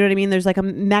very, you know what I mean? There's like a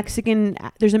Mexican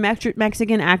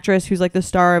actress who's like the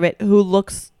star of it, who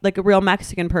looks like a real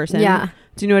Mexican person. Yeah.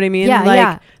 Do you know what I mean? Yeah. Like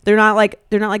yeah. they're not like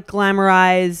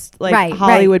glamorized like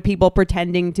Hollywood people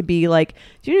pretending to be like.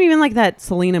 Do you know even like that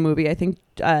Selena movie? I think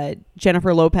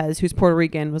Jennifer Lopez, who's Puerto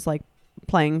Rican, was like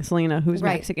playing Selena, who's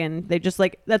Mexican. They just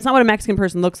like, that's not what a Mexican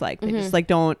person looks like. They just like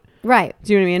don't. Right.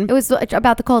 Do you know what I mean? It was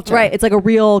about the culture. Right. It's like a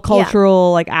real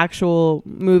cultural, like actual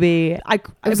movie. It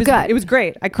was good. It was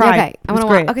great. I cried. Okay. I want to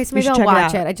watch. Okay. So maybe I'll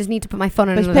watch it. I just need to put my phone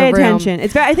in another room. Pay attention.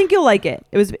 It's very, I think you'll like it.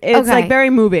 It's like very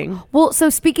moving. Well,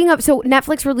 so speaking of, so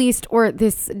Netflix released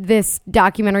this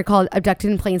documentary called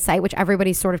Abducted in Plain Sight, which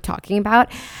everybody's sort of talking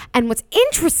about. And what's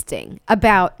interesting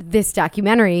about this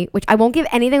documentary, which I won't give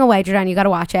anything away, Jordan, you got to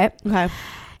watch it. Okay.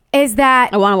 Is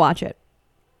that I want to watch it.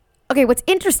 Okay, what's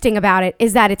interesting about it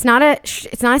is that it's not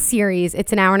a series.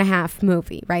 It's an hour and a half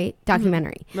movie, right?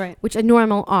 Documentary, right? Which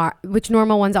normal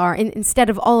ones are. And instead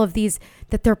of all of these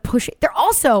that they're pushing, they're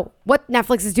also, what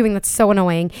Netflix is doing that's so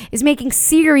annoying is making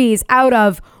series out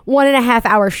of 1.5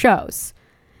 hour shows.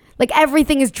 Like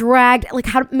everything is dragged.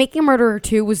 Like Making a Murderer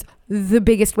 2 was the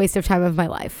biggest waste of time of my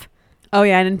life. Oh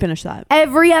yeah, I didn't finish that.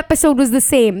 Every episode was the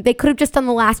same. They could have just done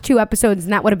the last 2 episodes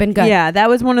and that would have been good. Yeah, that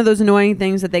was one of those annoying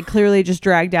things that they clearly just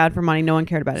dragged out for money. No one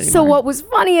cared about it anymore. So what was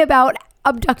funny about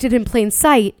Abducted in Plain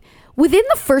Sight, within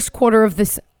the first quarter of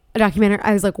this documentary,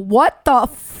 I was like, what the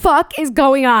fuck is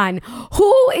going on?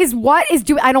 What is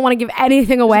doing? I don't want to give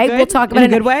anything away. We'll talk about it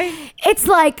in a good way. It's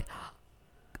like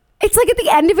at the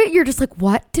end of it, you're just like,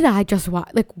 what did I just watch?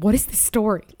 Like, what is the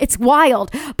story? It's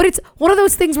wild. But it's one of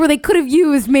those things where they could have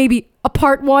used maybe a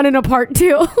part 1 and a part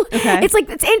 2. Okay. It's like,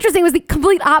 it's interesting. It was the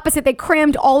complete opposite. They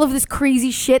crammed all of this crazy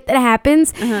shit that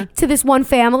happens to this one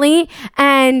family.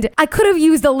 And I could have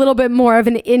used a little bit more of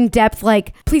an in-depth,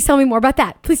 like, please tell me more about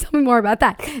that. Please tell me more about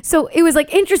that. So it was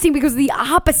like interesting because the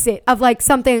opposite of like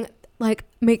something like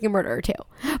Making a Murderer 2.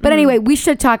 But anyway, we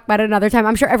should talk about it another time.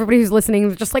 I'm sure everybody who's listening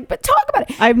is just like, but talk about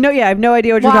it. I have no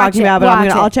idea what you're talking about, but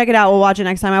I'll check it out. We'll watch it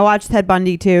next time. I watched Ted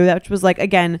Bundy too. That was like,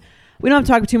 again, we don't have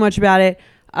to talk too much about it.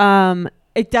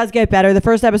 It does get better. The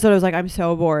first episode I was like, I'm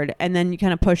so bored, and then you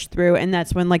kind of push through, and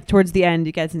that's when like towards the end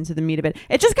it gets into the meat of it.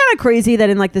 It's just kind of crazy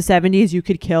that in like the 70s you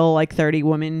could kill like 30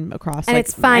 women across, and like,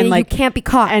 it's fine, and like you can't be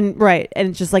caught, and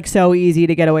it's just like so easy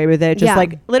to get away with it. Just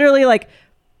like literally like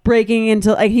breaking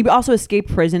into, like, he also escaped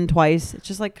prison twice. It's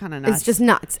just like kind of nuts. It's just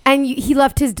nuts. And he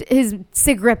left his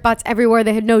cigarette butts everywhere.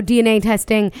 They had no DNA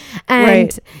testing,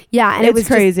 and and it was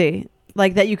crazy.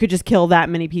 Like that you could just kill that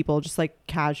many people just like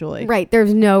casually. Right.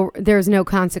 There's no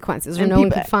consequences, or no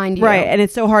one could find you. Right. And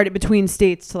it's so hard between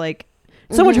states to like,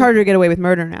 so much harder to get away with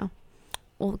murder now.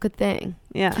 Well, good thing.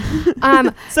 Yeah.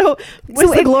 So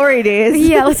what's the glory days?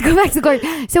 Yeah, let's go back to the glory.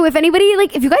 So if anybody,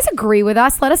 like, if you guys agree with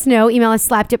us, let us know. Email us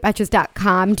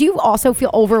slapped@betches.com. Do you also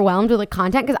feel overwhelmed with like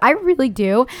content? Because I really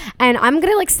do. And I'm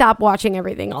going to like stop watching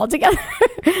everything altogether.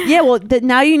 Yeah, well,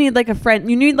 now you need like a friend.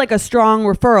 You need like a strong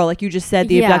referral. Like you just said,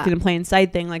 the abducted in plain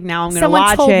sight thing. Like now I'm going to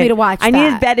watch it. Someone told me to watch that. I need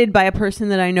it vetted by a person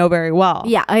that I know very well.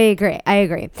 Yeah, I agree.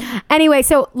 Anyway,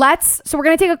 so we're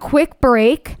going to take a quick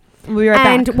break. We'll be right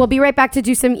back. And we'll be right back to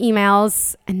do some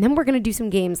emails. And then we're going to do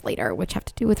some games later, which have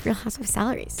to do with Real Housewives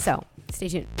salaries. So stay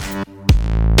tuned.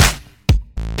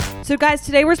 So guys,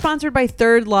 today we're sponsored by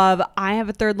Third Love. I have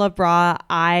a Third Love bra.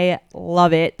 I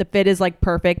love it. The fit is like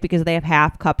perfect because they have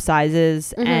half cup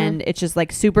sizes and it's just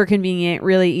like super convenient,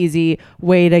 really easy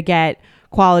way to get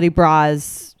quality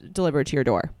bras delivered to your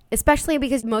door. Especially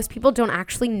because most people don't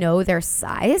actually know their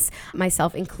size,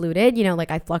 myself included. You know, like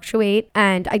I fluctuate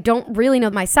and I don't really know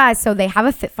my size. So they have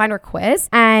a Fit Finder quiz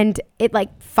and it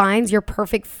like finds your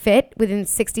perfect fit within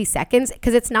 60 seconds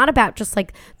because it's not about just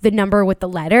like the number with the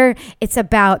letter. It's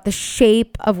about the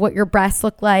shape of what your breasts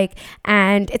look like.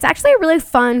 And it's actually a really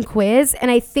fun quiz. And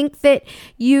I think that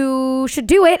you should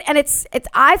do it. And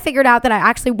I figured out that I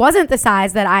actually wasn't the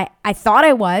size that I thought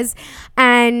I was.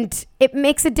 And it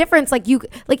makes a difference. Like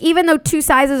even though two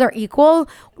sizes are equal,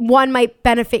 one might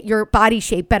benefit your body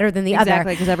shape better than the other.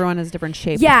 Exactly, because everyone has different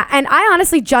shapes. Yeah, and I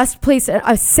honestly just placed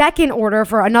a second order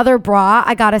for another bra.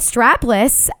 I got a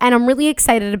strapless, and I'm really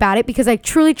excited about it because I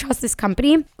truly trust this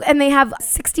company. And they have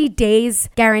 60 days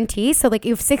guarantee. So like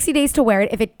you have 60 days to wear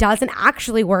it. If it doesn't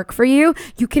actually work for you,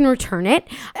 you can return it.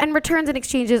 And returns and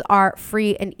exchanges are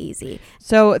free and easy.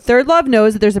 So Third Love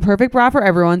knows that there's a perfect bra for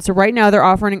everyone. So right now they're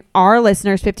offering our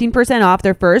listeners 15% off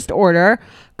their first order.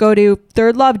 Go to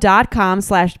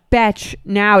thirdlove.com/betch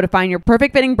now to find your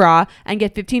perfect fitting bra and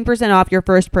get 15% off your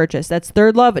first purchase. That's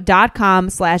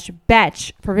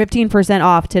thirdlove.com/betch for 15%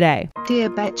 off today. Dear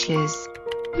Betches.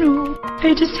 No,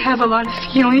 I just have a lot of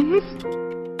feelings.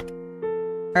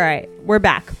 All right, we're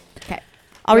back. Okay.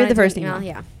 I'll read the first email.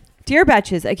 Yeah. Dear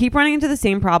Betches, I keep running into the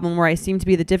same problem where I seem to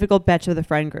be the difficult betch of the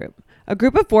friend group. A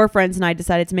group of 4 friends and I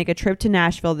decided to make a trip to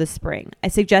Nashville this spring. I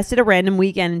suggested a random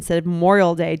weekend instead of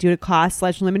Memorial Day due to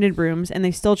cost/limited rooms, and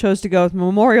they still chose to go with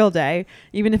Memorial Day,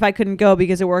 even if I couldn't go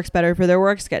because it works better for their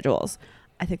work schedules.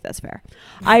 I think that's fair.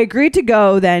 I agreed to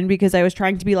go then because I was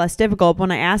trying to be less difficult.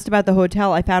 When I asked about the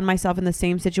hotel, I found myself in the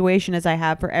same situation as I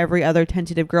have for every other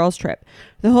tentative girls trip.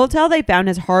 The hotel they found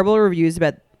has horrible reviews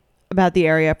about the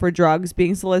area for drugs,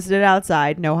 being solicited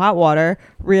outside, no hot water,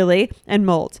 really, and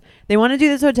mold. They want to do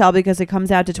this hotel because it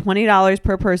comes out to $20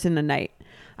 per person a night.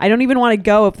 I don't even want to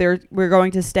go if we're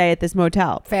going to stay at this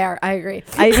motel. Fair, I agree.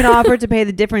 I even offered to pay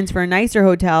the difference for a nicer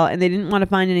hotel, and they didn't want to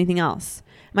find anything else.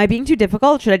 Am I being too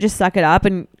difficult? Should I just suck it up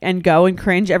and go and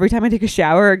cringe every time I take a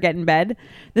shower or get in bed?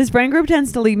 This friend group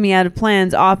tends to leave me out of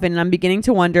plans often, and I'm beginning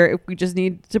to wonder if we just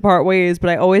need to part ways, but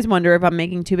I always wonder if I'm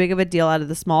making too big of a deal out of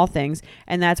the small things,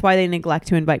 and that's why they neglect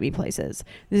to invite me places.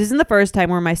 This isn't the first time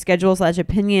where my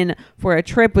schedule/opinion for a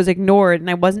trip was ignored and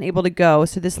I wasn't able to go,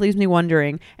 so this leaves me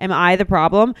wondering, am I the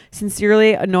problem?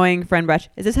 Sincerely, annoying friend Bresh.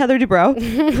 Is this Heather Dubrow?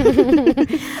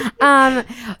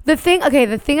 The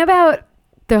thing about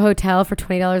the hotel for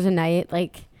 $20 a night,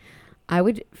 like I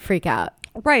would freak out.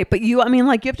 Right, but you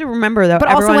have to remember though. But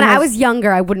also when I was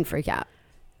younger, I wouldn't freak out.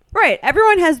 Right,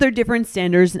 everyone has their different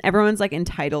standards and everyone's like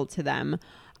entitled to them.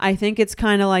 I think it's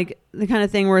kind of like the kind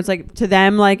of thing where it's like to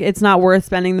them, like it's not worth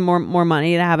spending the more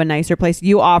money to have a nicer place.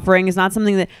 You offering is not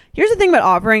something that, here's the thing about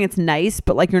offering, it's nice,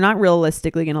 but like you're not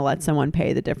realistically going to let someone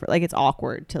pay the difference. Like it's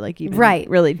awkward to like even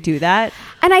really do that.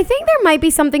 And I think there might be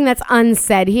something that's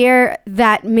unsaid here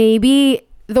that maybe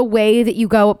the way that you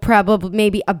go probably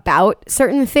maybe about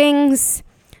certain things,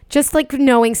 just like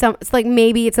knowing it's like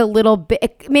maybe it's a little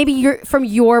bit, maybe you're from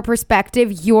your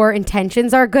perspective, your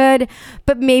intentions are good,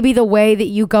 but maybe the way that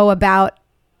you go about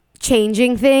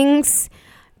changing things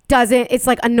it's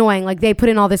like annoying. Like they put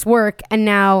in all this work and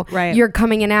now you're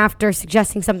coming in after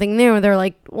suggesting something new. They're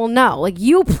like, well, no, like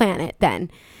you plan it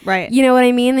then. Right. You know what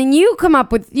I mean? Then you come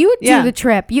up with, do the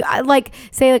trip. You like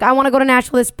say like, I want to go to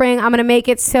Nashville this spring. I'm going to make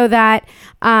it so that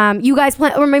you guys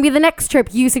plan, or maybe the next trip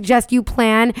you suggest you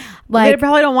plan. Like they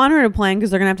probably don't want her to plan because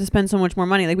they're going to have to spend so much more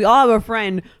money. Like we all have a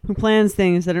friend who plans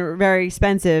things that are very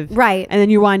expensive. Right. And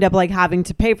then you wind up like having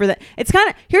to pay for that. It's kind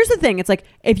of, here's the thing. It's like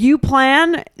if you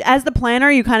plan as the planner,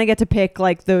 you kind of get to pick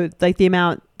like the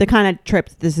amount, the kind of trip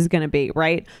this is going to be.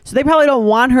 Right. So they probably don't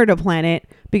want her to plan it,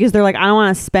 because they're like, I don't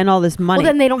want to spend all this money.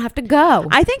 Well, then they don't have to go.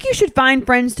 I think you should find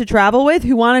friends to travel with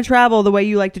who want to travel the way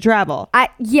you like to travel. I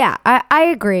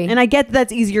agree. And I get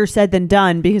that's easier said than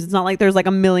done, because it's not like there's like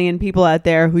a million people out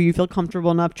there who you feel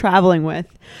comfortable enough traveling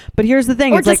with. But here's the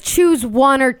thing. Or it's just like, choose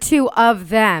one or two of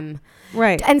them.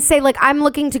 Right. And say, like, I'm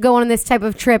looking to go on this type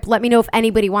of trip. Let me know if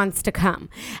anybody wants to come.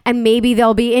 And maybe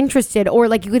they'll be interested. Or,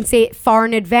 like, you can say it far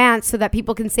in advance so that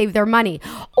people can save their money.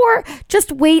 Or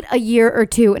just wait a year or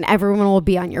two and everyone will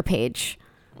be on your page.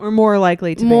 Or more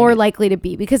likely to be. More likely to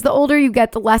be. Because the older you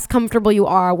get, the less comfortable you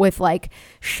are with, like,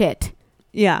 shit.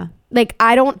 Yeah. Like,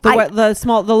 I don't...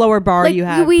 The lower bar like, you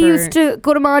have. We used to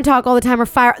go to Montauk all the time, or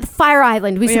Fire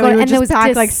Island. We used to go, and there was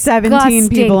pack like 17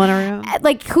 people in a room.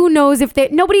 Like, who knows if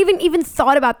nobody even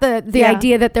thought about the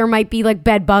idea that there might be like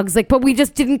bed bugs. Like, but we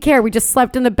just didn't care. We just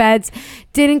slept in the beds,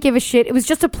 didn't give a shit. It was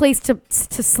just a place to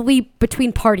sleep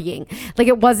between partying. Like,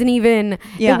 it wasn't even.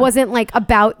 Yeah. It wasn't like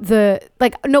about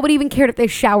nobody even cared if they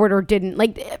showered or didn't.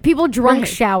 Like, people drunk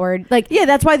showered. Like, yeah,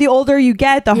 that's why the older you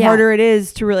get, the harder it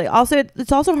is to really. Also,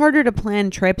 it's also harder to plan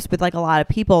trips with like a lot of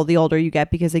people the older you get,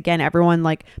 because again, everyone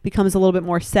like becomes a little bit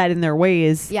more set in their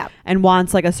ways and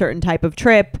wants like a certain type of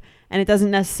trip, and it doesn't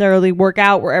necessarily work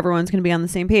out where everyone's going to be on the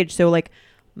same page. So like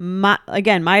my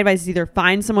advice is either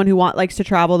find someone who likes to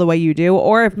travel the way you do,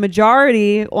 or if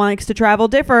majority likes to travel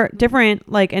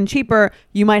different like and cheaper,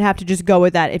 you might have to just go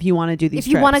with that if you want to do these trips.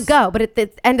 If you want to go, but at the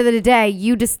end of the day,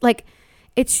 you just like,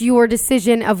 it's your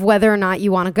decision of whether or not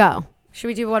you want to go. Should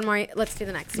we do one more? Let's do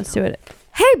the next. Let's do it.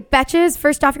 Hey, betches.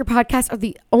 First off, your podcasts are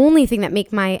the only thing that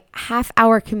make my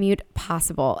half-hour commute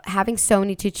possible. Having so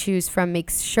many to choose from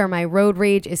makes sure my road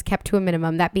rage is kept to a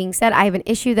minimum. That being said, I have an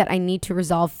issue that I need to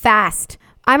resolve fast.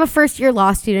 I'm a first-year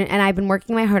law student, and I've been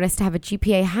working my hardest to have a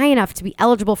GPA high enough to be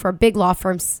eligible for a big law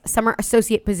firm's summer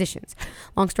associate positions.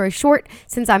 Long story short,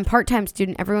 since I'm a part-time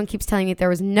student, everyone keeps telling me there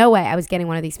was no way I was getting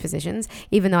one of these positions,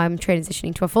 even though I'm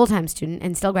transitioning to a full-time student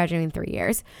and still graduating in 3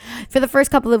 years. For the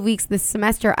first couple of weeks this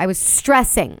semester, I was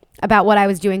stressing about what I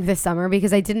was doing this summer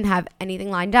because I didn't have anything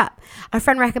lined up. A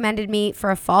friend recommended me for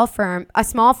a small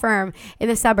firm in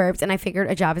the suburbs, and I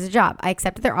figured a job is a job. I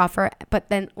accepted their offer, but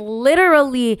then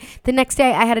literally the next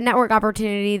day I had a network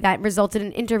opportunity that resulted in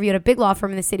an interview at a big law firm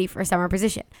in the city for a summer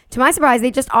position. To my surprise, they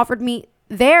just offered me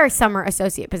their summer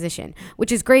associate position,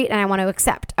 which is great, and I want to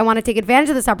accept. I want to take advantage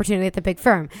of this opportunity at the big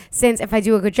firm, since if I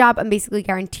do a good job, I'm basically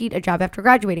guaranteed a job after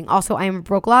graduating. Also, I am a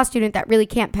broke law student that really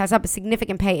can't pass up a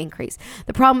significant pay increase.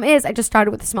 The problem is I just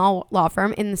started with a small law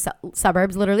firm in the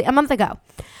suburbs literally a month ago.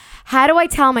 How do I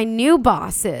tell my new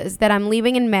bosses that I'm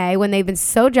leaving in May when they've been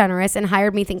so generous and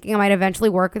hired me thinking I might eventually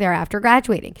work there after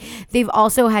graduating? They've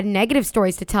also had negative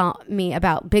stories to tell me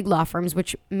about big law firms,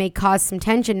 which may cause some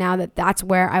tension now that that's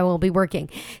where I will be working.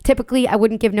 Typically, I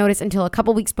wouldn't give notice until a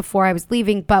couple weeks before I was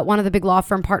leaving, but one of the big law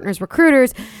firm partners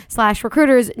recruiters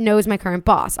knows my current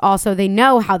boss. Also, they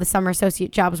know how the summer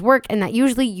associate jobs work, and that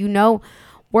usually you know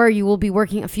where you will be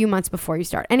working a few months before you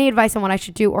start. Any advice on what I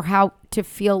should do or how to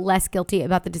feel less guilty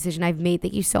about the decision I've made?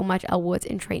 Thank you so much, Elle Woods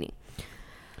in training.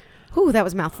 Ooh, that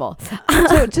was a mouthful.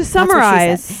 So to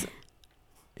summarize,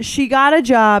 she got a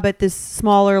job at this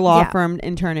smaller law firm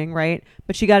interning, right?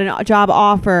 But she got a job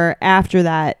offer after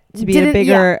that to be a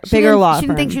bigger law firm. She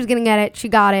didn't think she was going to get it. She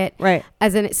got it. Right.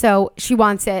 So she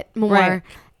wants it more. Right.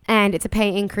 And it's a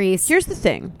pay increase. Here's the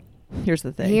thing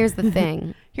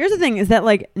is that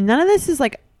like none of this is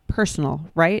like personal,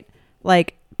 right?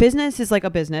 Like business is like a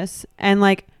business, and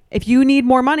like if you need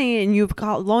more money and you've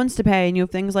got loans to pay and you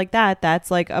have things like that, that's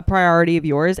like a priority of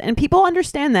yours, and people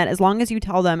understand that as long as you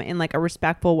tell them in like a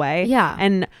respectful way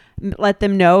and let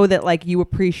them know that like you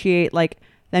appreciate like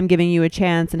them giving you a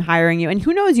chance and hiring you. And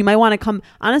who knows, you might want to come.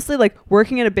 Honestly, like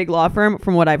working at a big law firm,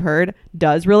 from what I've heard,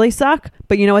 does really suck,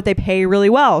 but you know what, they pay really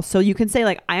well. So you can say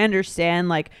like, I understand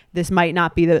like this might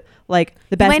not be the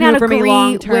best move for me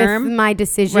long term with my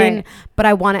decision, but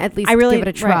I want to at least give it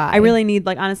a try. I really need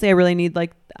like, honestly, I need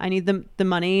the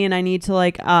money, and I need to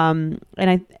like and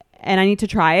I need to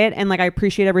try it, and like I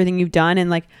appreciate everything you've done, and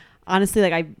like honestly,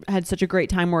 like I had such a great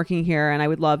time working here, and I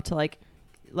would love to like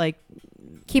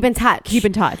keep in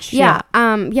touch. Yeah.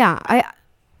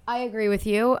 I agree with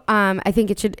you. I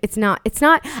think it's not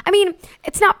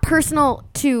personal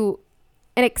to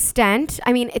an extent.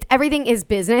 I mean, everything is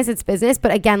business. It's business.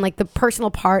 But again, like the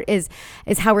personal part is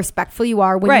how respectful you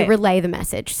are when you relay the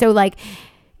message. So like,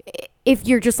 if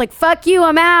you're just like, fuck you,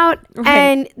 I'm out,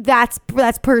 and that's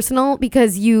personal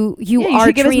because you are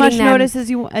should give as much notice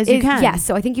as you can. Yes,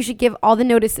 so I think you should give all the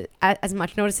notice, as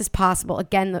much notice as possible.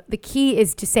 Again, the key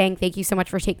is to saying thank you so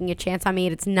much for taking a chance on me.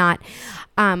 It's not,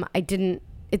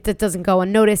 it doesn't go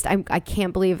unnoticed. I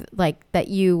can't believe like that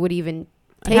you would even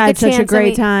take had a chance. Such a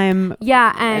great time.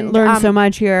 Yeah, and learned so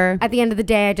much here. At the end of the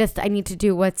day, I need to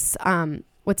do what's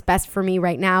best for me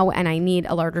right now, and I need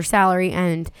a larger salary,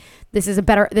 and this is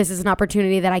an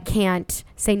opportunity that I can't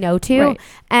say no to. Right.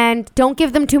 And don't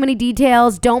give them too many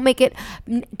details. I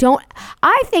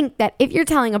think that if you're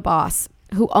telling a boss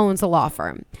who owns a law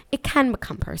firm, it can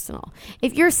become personal.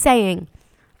 If you're saying,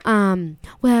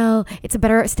 well, it's a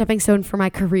better stepping stone for my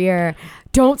career,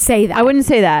 don't say that. I wouldn't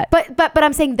say that. But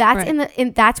I'm saying that's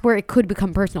right. That's where it could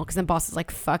become personal, because then boss is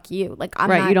like, fuck you. Like, I'm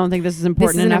right. not, You don't think this is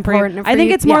important enough for you? for I think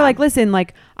you? it's more like, listen,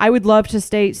 like, I would love to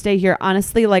stay here.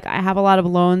 Honestly, like, I have a lot of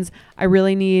loans. I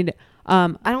really need. I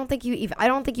don't think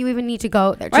you even need to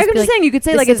go there. I'm just saying, you could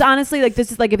say, like, it's honestly like, this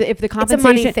is like, if the compensation, it's a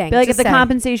money thing. Like, if the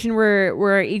compensation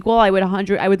were equal, I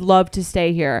would love to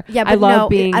stay here. Yeah, but I love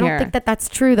being here. I don't think that's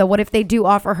true though. What if they do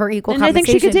offer her equal compensation? I think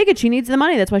she could take it. She needs the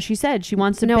money. That's what she said. She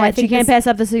wants to. No, I think she can't pass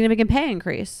up the significant pay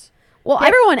increase. Well,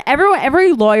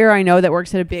 every lawyer I know that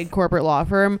works at a big corporate law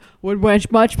firm would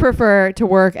much prefer to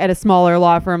work at a smaller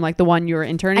law firm like the one you were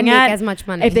interning at, make as much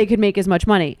money if they could make as much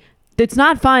money. It's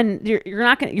not fun. You're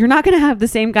not gonna have the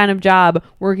same kind of job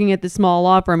working at the small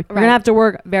law firm. You're gonna have to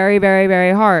work very, very,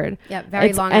 very hard. Yeah,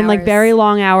 very long hours. And like very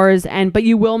long hours, but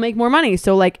you will make more money.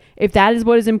 So like, if that is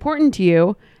what is important to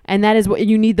you, and that is what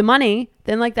you need the money,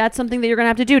 then like, that's something that you're gonna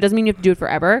have to do. Doesn't mean you have to do it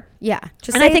forever. Yeah,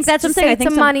 I think that's what I'm saying. I think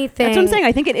it's a money thing. That's what I'm saying.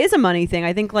 I think it is a money thing.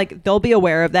 I think like, they'll be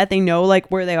aware of that. They know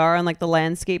like where they are on like the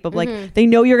landscape of like, they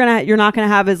know you're not gonna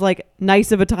have as like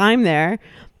nice of a time there.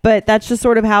 But that's just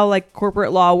sort of how like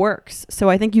corporate law works.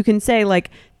 So I think you can say like,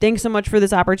 thanks so much for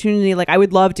this opportunity. Like, I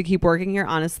would love to keep working here.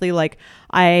 Honestly, like,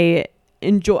 I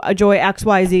enjoy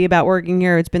XYZ about working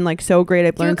here. It's been like so great.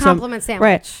 I've learned a compliment sandwich.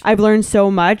 Right. I've learned so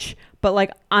much. But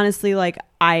like, honestly, like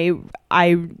the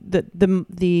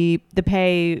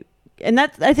pay, and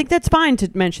I think that's fine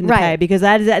to mention the pay, because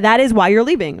that is why you're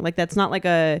leaving. Like, that's not like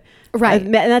and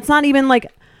that's not even like,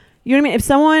 you know what I mean? If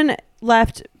someone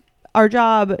left our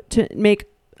job to make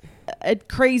a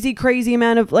crazy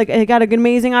amount of like, I got an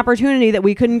amazing opportunity that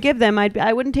we couldn't give them,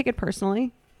 I wouldn't take it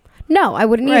personally. No, I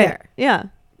wouldn't either. Yeah.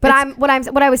 But what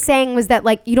I was saying was that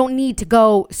like, you don't need to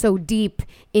go so deep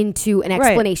into an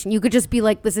explanation. Right. You could just be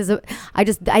like, this is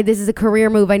a career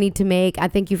move I need to make. I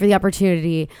thank you for the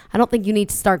opportunity. I don't think you need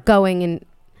to start going and,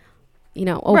 you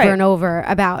know, over and over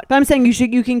about. But I'm saying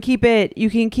you can keep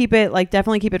it like,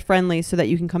 definitely keep it friendly so that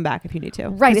you can come back if you need to.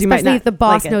 Right. Especially if the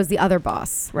boss knows the other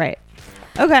boss. Right.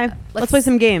 Okay. Let's play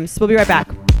some games. We'll be right back.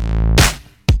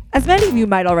 As many of you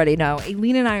might already know,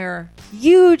 Aileen and I are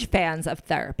huge fans of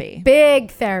therapy.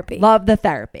 Big therapy. Love the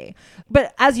therapy.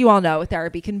 But as you all know,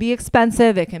 therapy can be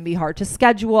expensive. It can be hard to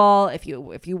schedule. If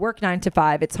you work 9 to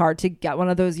 5, it's hard to get one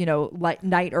of those, you know,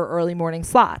 night or early morning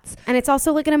slots. And it's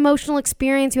also like an emotional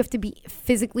experience. You have to be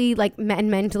physically and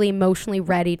mentally, emotionally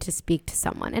ready to speak to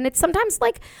someone. And it's sometimes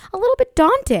like a little bit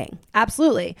daunting.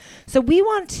 Absolutely. So we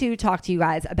want to talk to you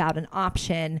guys about an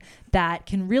option that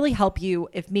can really help you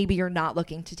if maybe you're not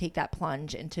looking to take that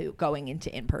plunge into going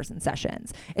into in-person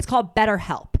sessions. It's called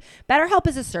BetterHelp. BetterHelp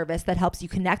is a service that helps you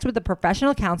connect with a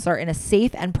professional counselor in a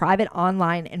safe and private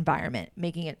online environment,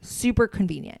 making it super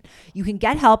convenient. You can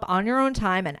get help on your own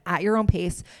time and at your own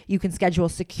pace. You can schedule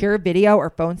secure video or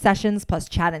phone sessions, plus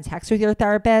chat and text with your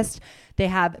therapist.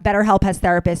 BetterHelp has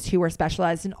therapists who are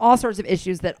specialized in all sorts of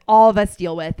issues that all of us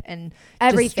deal with and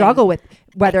just struggle with,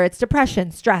 whether it's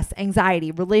depression, stress,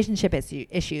 anxiety, relationship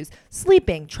issues,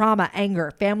 sleeping, trauma,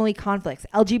 anger, family conflicts,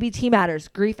 LGBT matters,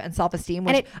 grief, and self-esteem,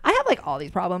 which I have like all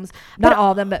these problems. Not all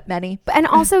of them, but many. And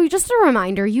also, just a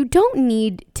reminder, you don't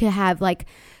need to have like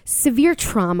severe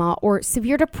trauma or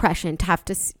severe depression to have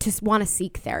to want to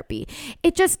seek therapy.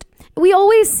 We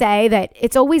always say that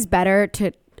it's always better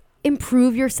to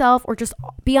improve yourself or just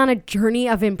be on a journey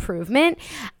of improvement,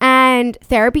 and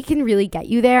therapy can really get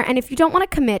you there. And if you don't want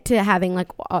to commit to having like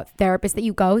a therapist that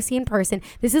you go see in person,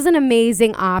 this is an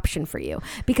amazing option for you,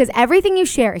 because everything you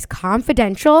share is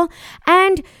confidential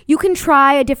and you can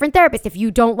try a different therapist. If you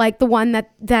don't like the one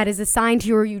that is assigned to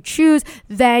you or you choose,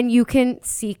 then you can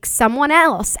seek someone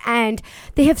else. And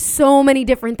they have so many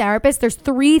different therapists. There's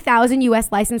 3,000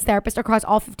 US licensed therapists across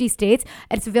all 50 states,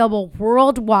 and it's available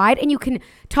worldwide, and you can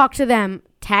talk to them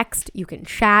text, you can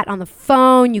chat on the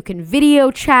phone, you can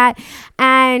video chat,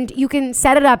 and you can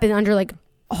set it up in under like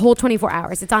a whole 24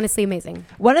 hours. It's honestly amazing.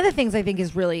 One of the things I think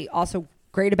is really also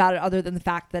great about it, other than the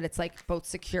fact that it's like both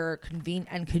secure,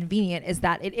 convenient, is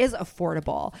that it is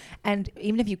affordable. And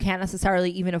even if you can't necessarily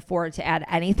even afford to add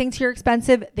anything to your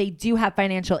expensive, they do have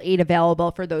financial aid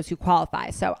available for those who qualify.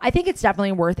 So I think it's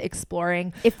definitely worth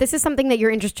exploring. If this is something that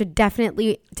you're interested,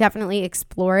 definitely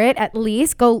explore it. At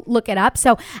least go look it up.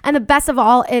 So, and the best of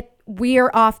all,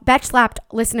 we're off. Betch Slapped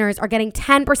listeners are getting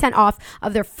 10% off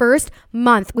of their first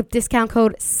month with discount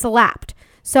code SLAPPED.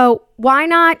 So why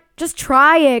not just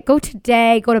try it? Go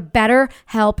today. Go to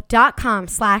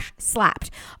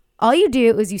betterhelp.com/slapped. All you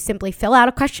do is you simply fill out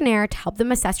a questionnaire to help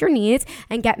them assess your needs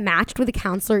and get matched with a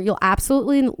counselor you'll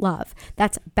absolutely love.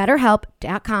 That's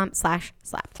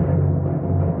betterhelp.com/slapped.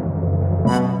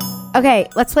 Okay,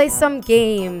 let's play some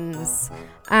games.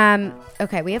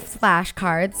 Okay, we have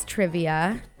flashcards,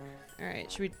 trivia. All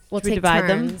right, should we take divide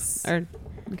turns. them?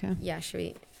 Or okay. Yeah,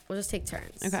 we'll just take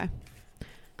turns. Okay.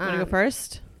 Want to go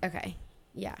first? Okay.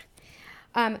 Yeah.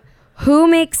 Who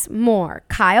makes more,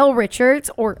 Kyle Richards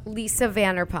or Lisa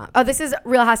Vanderpump? Oh, this is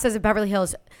Real Housewives of Beverly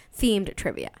Hills themed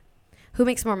trivia. Who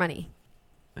makes more money?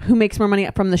 Who makes more money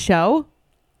from the show?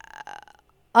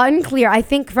 Unclear. I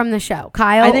think from the show.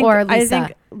 Kyle or Lisa? I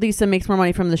think Lisa makes more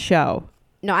money from the show.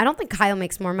 No, I don't think Kyle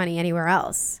makes more money anywhere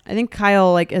else. I think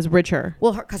Kyle is richer.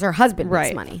 Well, because her husband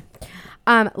makes money.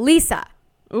 Lisa.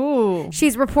 Ooh.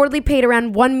 She's reportedly paid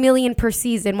around $1 million per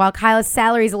season, while Kyle's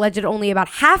salary is alleged only about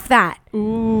half that.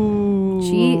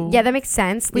 Ooh. Yeah, that makes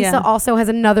sense. Lisa also has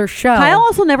another show. Kyle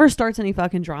also never starts any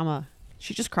fucking drama.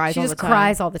 She just cries all the time. She just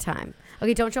cries all the time.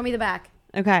 Okay, don't show me the back.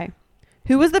 Okay.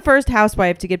 Who was the first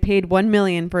housewife to get paid $1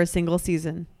 million for a single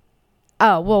season?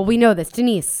 Oh, well, we know this.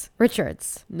 Denise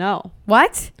Richards. No.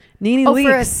 What? Nene Leakes.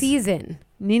 For a season.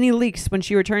 Nene Leakes, when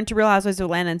she returned to Real Housewives of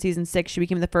Atlanta in season 6, she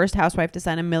became the first housewife to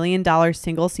sign a $1 million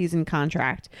single season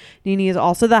contract. Nene is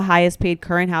also the highest paid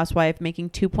current housewife, making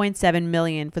 $2.7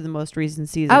 million for the most recent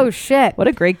season. Oh shit! What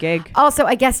a great gig. Also,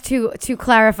 I guess to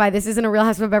clarify, this isn't a Real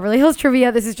Housewives of Beverly Hills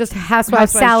trivia. This is just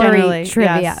Housewives salary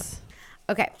trivia. Yes.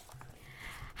 Okay.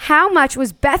 How much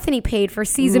was Bethany paid for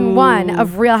season 1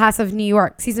 of Real House of New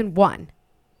York? Season 1.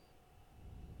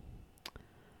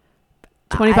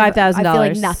 $25,000. I feel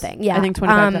like nothing. Yeah, I think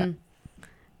 $25,000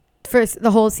 for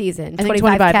the whole season. I think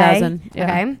 $25,000. Yeah.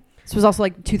 Okay. This was also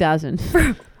like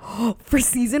 $2,000. For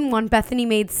season 1, Bethany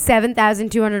made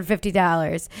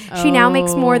 $7,250. She now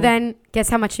makes more than. Guess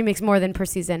how much she makes more than per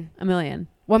season? $1 million.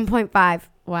 1.5.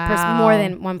 Wow. More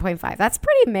than 1.5. That's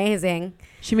pretty amazing.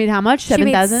 She made how much?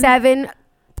 7,000. She made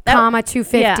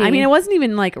 $7,250. Yeah, I mean, it wasn't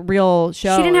even like real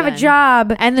show. She didn't have a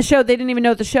job, and the show, they didn't even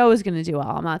know the show was going to do well.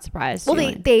 I'm not surprised. Well,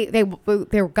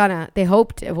 they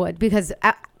hoped it would because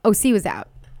OC was out.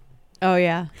 Oh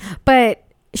yeah, but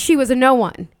she was a no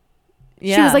one.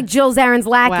 Yeah. She was like Jill Zarin's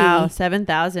lackey. Wow,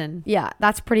 7,000. Yeah,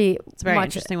 that's pretty. It's a very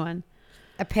interesting one.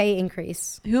 A pay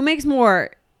increase. Who makes more,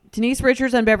 Denise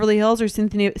Richards on Beverly Hills or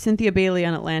Cynthia Bailey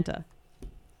on Atlanta?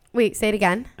 Wait, say it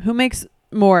again. Who makes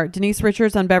more, Denise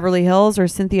Richards on Beverly Hills or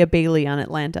Cynthia Bailey on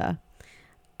Atlanta?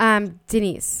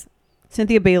 Denise.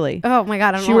 Cynthia Bailey. Oh my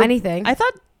God, I don't know anything. I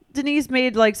thought Denise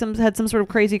made had some sort of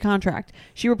crazy contract.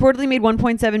 She reportedly made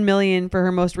 $1.7 million for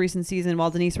her most recent season,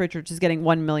 while Denise Richards is getting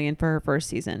 $1 million for her first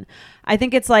season. I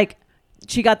think it's like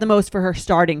she got the most for her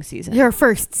starting season. Her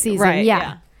first season, right?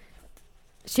 Yeah.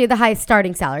 She had the highest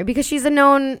starting salary because she's a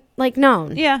known.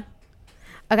 Yeah.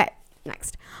 Okay,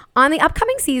 next. On the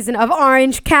upcoming season of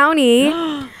Orange County,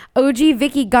 OG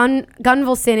Vicky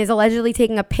Gunvalson is allegedly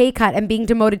taking a pay cut and being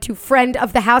demoted to friend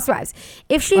of the housewives.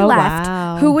 If she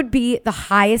left, who would be the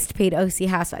highest paid OC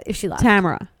housewife if she left?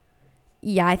 Tamara.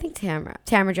 Yeah, I think Tamara.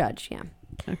 Tamara Judge, yeah.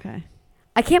 Okay.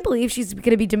 I can't believe she's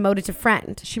going to be demoted to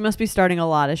friend. She must be starting a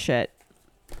lot of shit.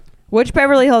 Which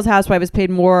Beverly Hills housewife has paid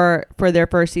more for their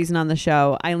first season on the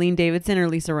show? Eileen Davidson or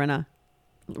Lisa Rinna?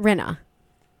 Rinna.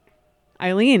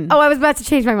 Eileen. Oh, I was about to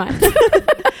change my mind.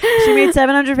 She made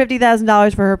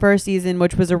 $750,000 for her first season,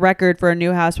 which was a record for a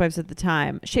new housewives at the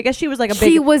time. I guess she was like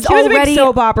she was a big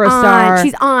soap opera star.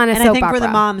 She's on a soap opera. And I think for the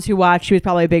moms who watched, she was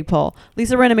probably a big pull.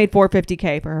 Lisa Rinna made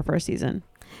 $450K for her first season.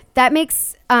 That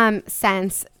makes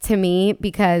sense to me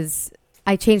because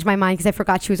I changed my mind because I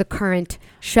forgot she was a current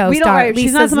show star.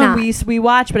 She's not someone we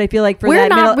watch, but I feel like for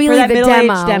that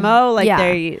middle-aged demo,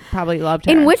 they probably loved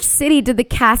her. In which city did the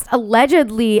cast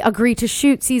allegedly agree to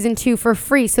shoot season 2 for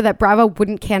free so that Bravo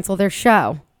wouldn't cancel their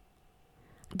show?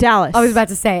 Dallas. I was about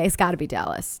to say it's got to be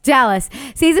Dallas. Dallas.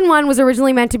 Season 1 was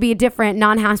originally meant to be a different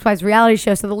non-Housewives reality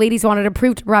show, so the ladies wanted to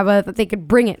prove to Bravo that they could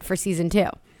bring it for season 2.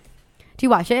 Do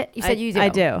you watch it? You said you do. I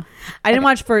do. I didn't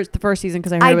watch the first season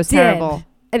because I heard it was terrible.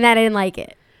 And I didn't like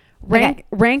it.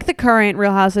 Rank the current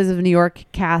Real Housewives of New York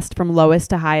cast from lowest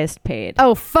to highest paid.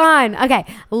 Oh, fun. Okay.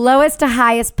 Lowest to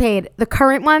highest paid. The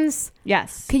current ones?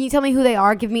 Yes. Can you tell me who they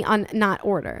are? Give me on not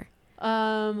order.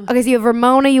 Okay, so you have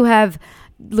Ramona, you have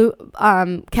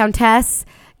Countess,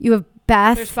 you have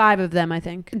Beth. There's 5 of them, I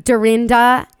think.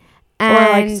 Dorinda. And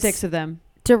or like 6 of them.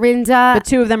 Dorinda. But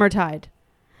 2 of them are tied.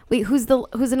 Wait, who's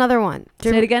another one?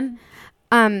 Say it again.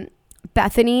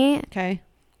 Bethany. Okay.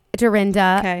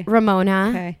 Dorinda. Okay. Ramona.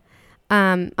 Okay.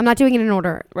 I'm not doing it in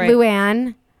order. Right.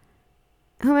 Luann.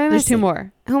 Who am I missing? There's two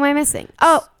more. Who am I missing?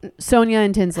 Oh, Sonia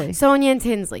and Tinsley. Sonia and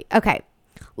Tinsley. Okay.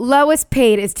 Lowest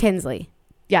paid is Tinsley.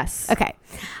 Yes. Okay.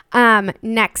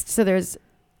 Next, so there's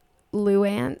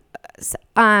Luann.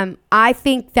 I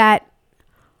think that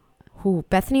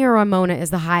Bethany or Ramona is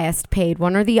the highest paid,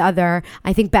 one or the other.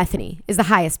 I think Bethany is the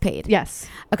highest paid. Yes.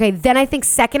 Okay. Then I think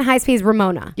second highest paid is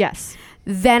Ramona. Yes.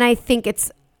 Then I think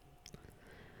it's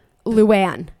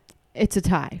Luann. It's a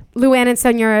tie. Luann and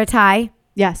Sonia are a tie.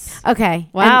 Yes. Okay.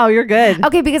 Wow, you're good.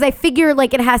 Okay, because I figure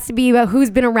like it has to be about who's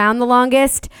been around the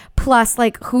longest, plus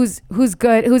like who's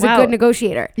good, who's a good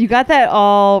negotiator. You got that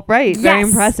all right. Yes. Very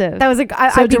impressive. That was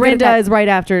so Dorinda is right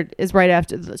after.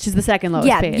 She's the second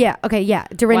lowest paid. Yeah. Okay. Yeah.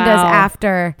 Dorinda's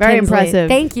after. Very Tinsley. impressive.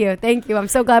 Thank you. I'm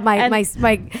so glad my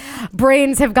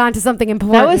brains have gone to something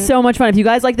important. That was so much fun. If you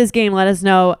guys like this game, let us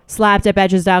know.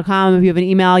 slapped@betches.com. If you have an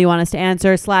email you want us to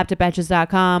answer,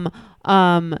 slapped@betches.com.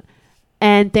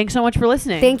 And thanks so much for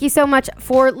listening. Thank you so much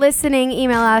for listening.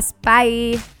 Email us.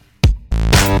 Bye.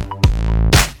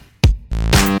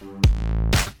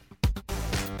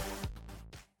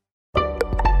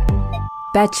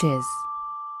 Betches.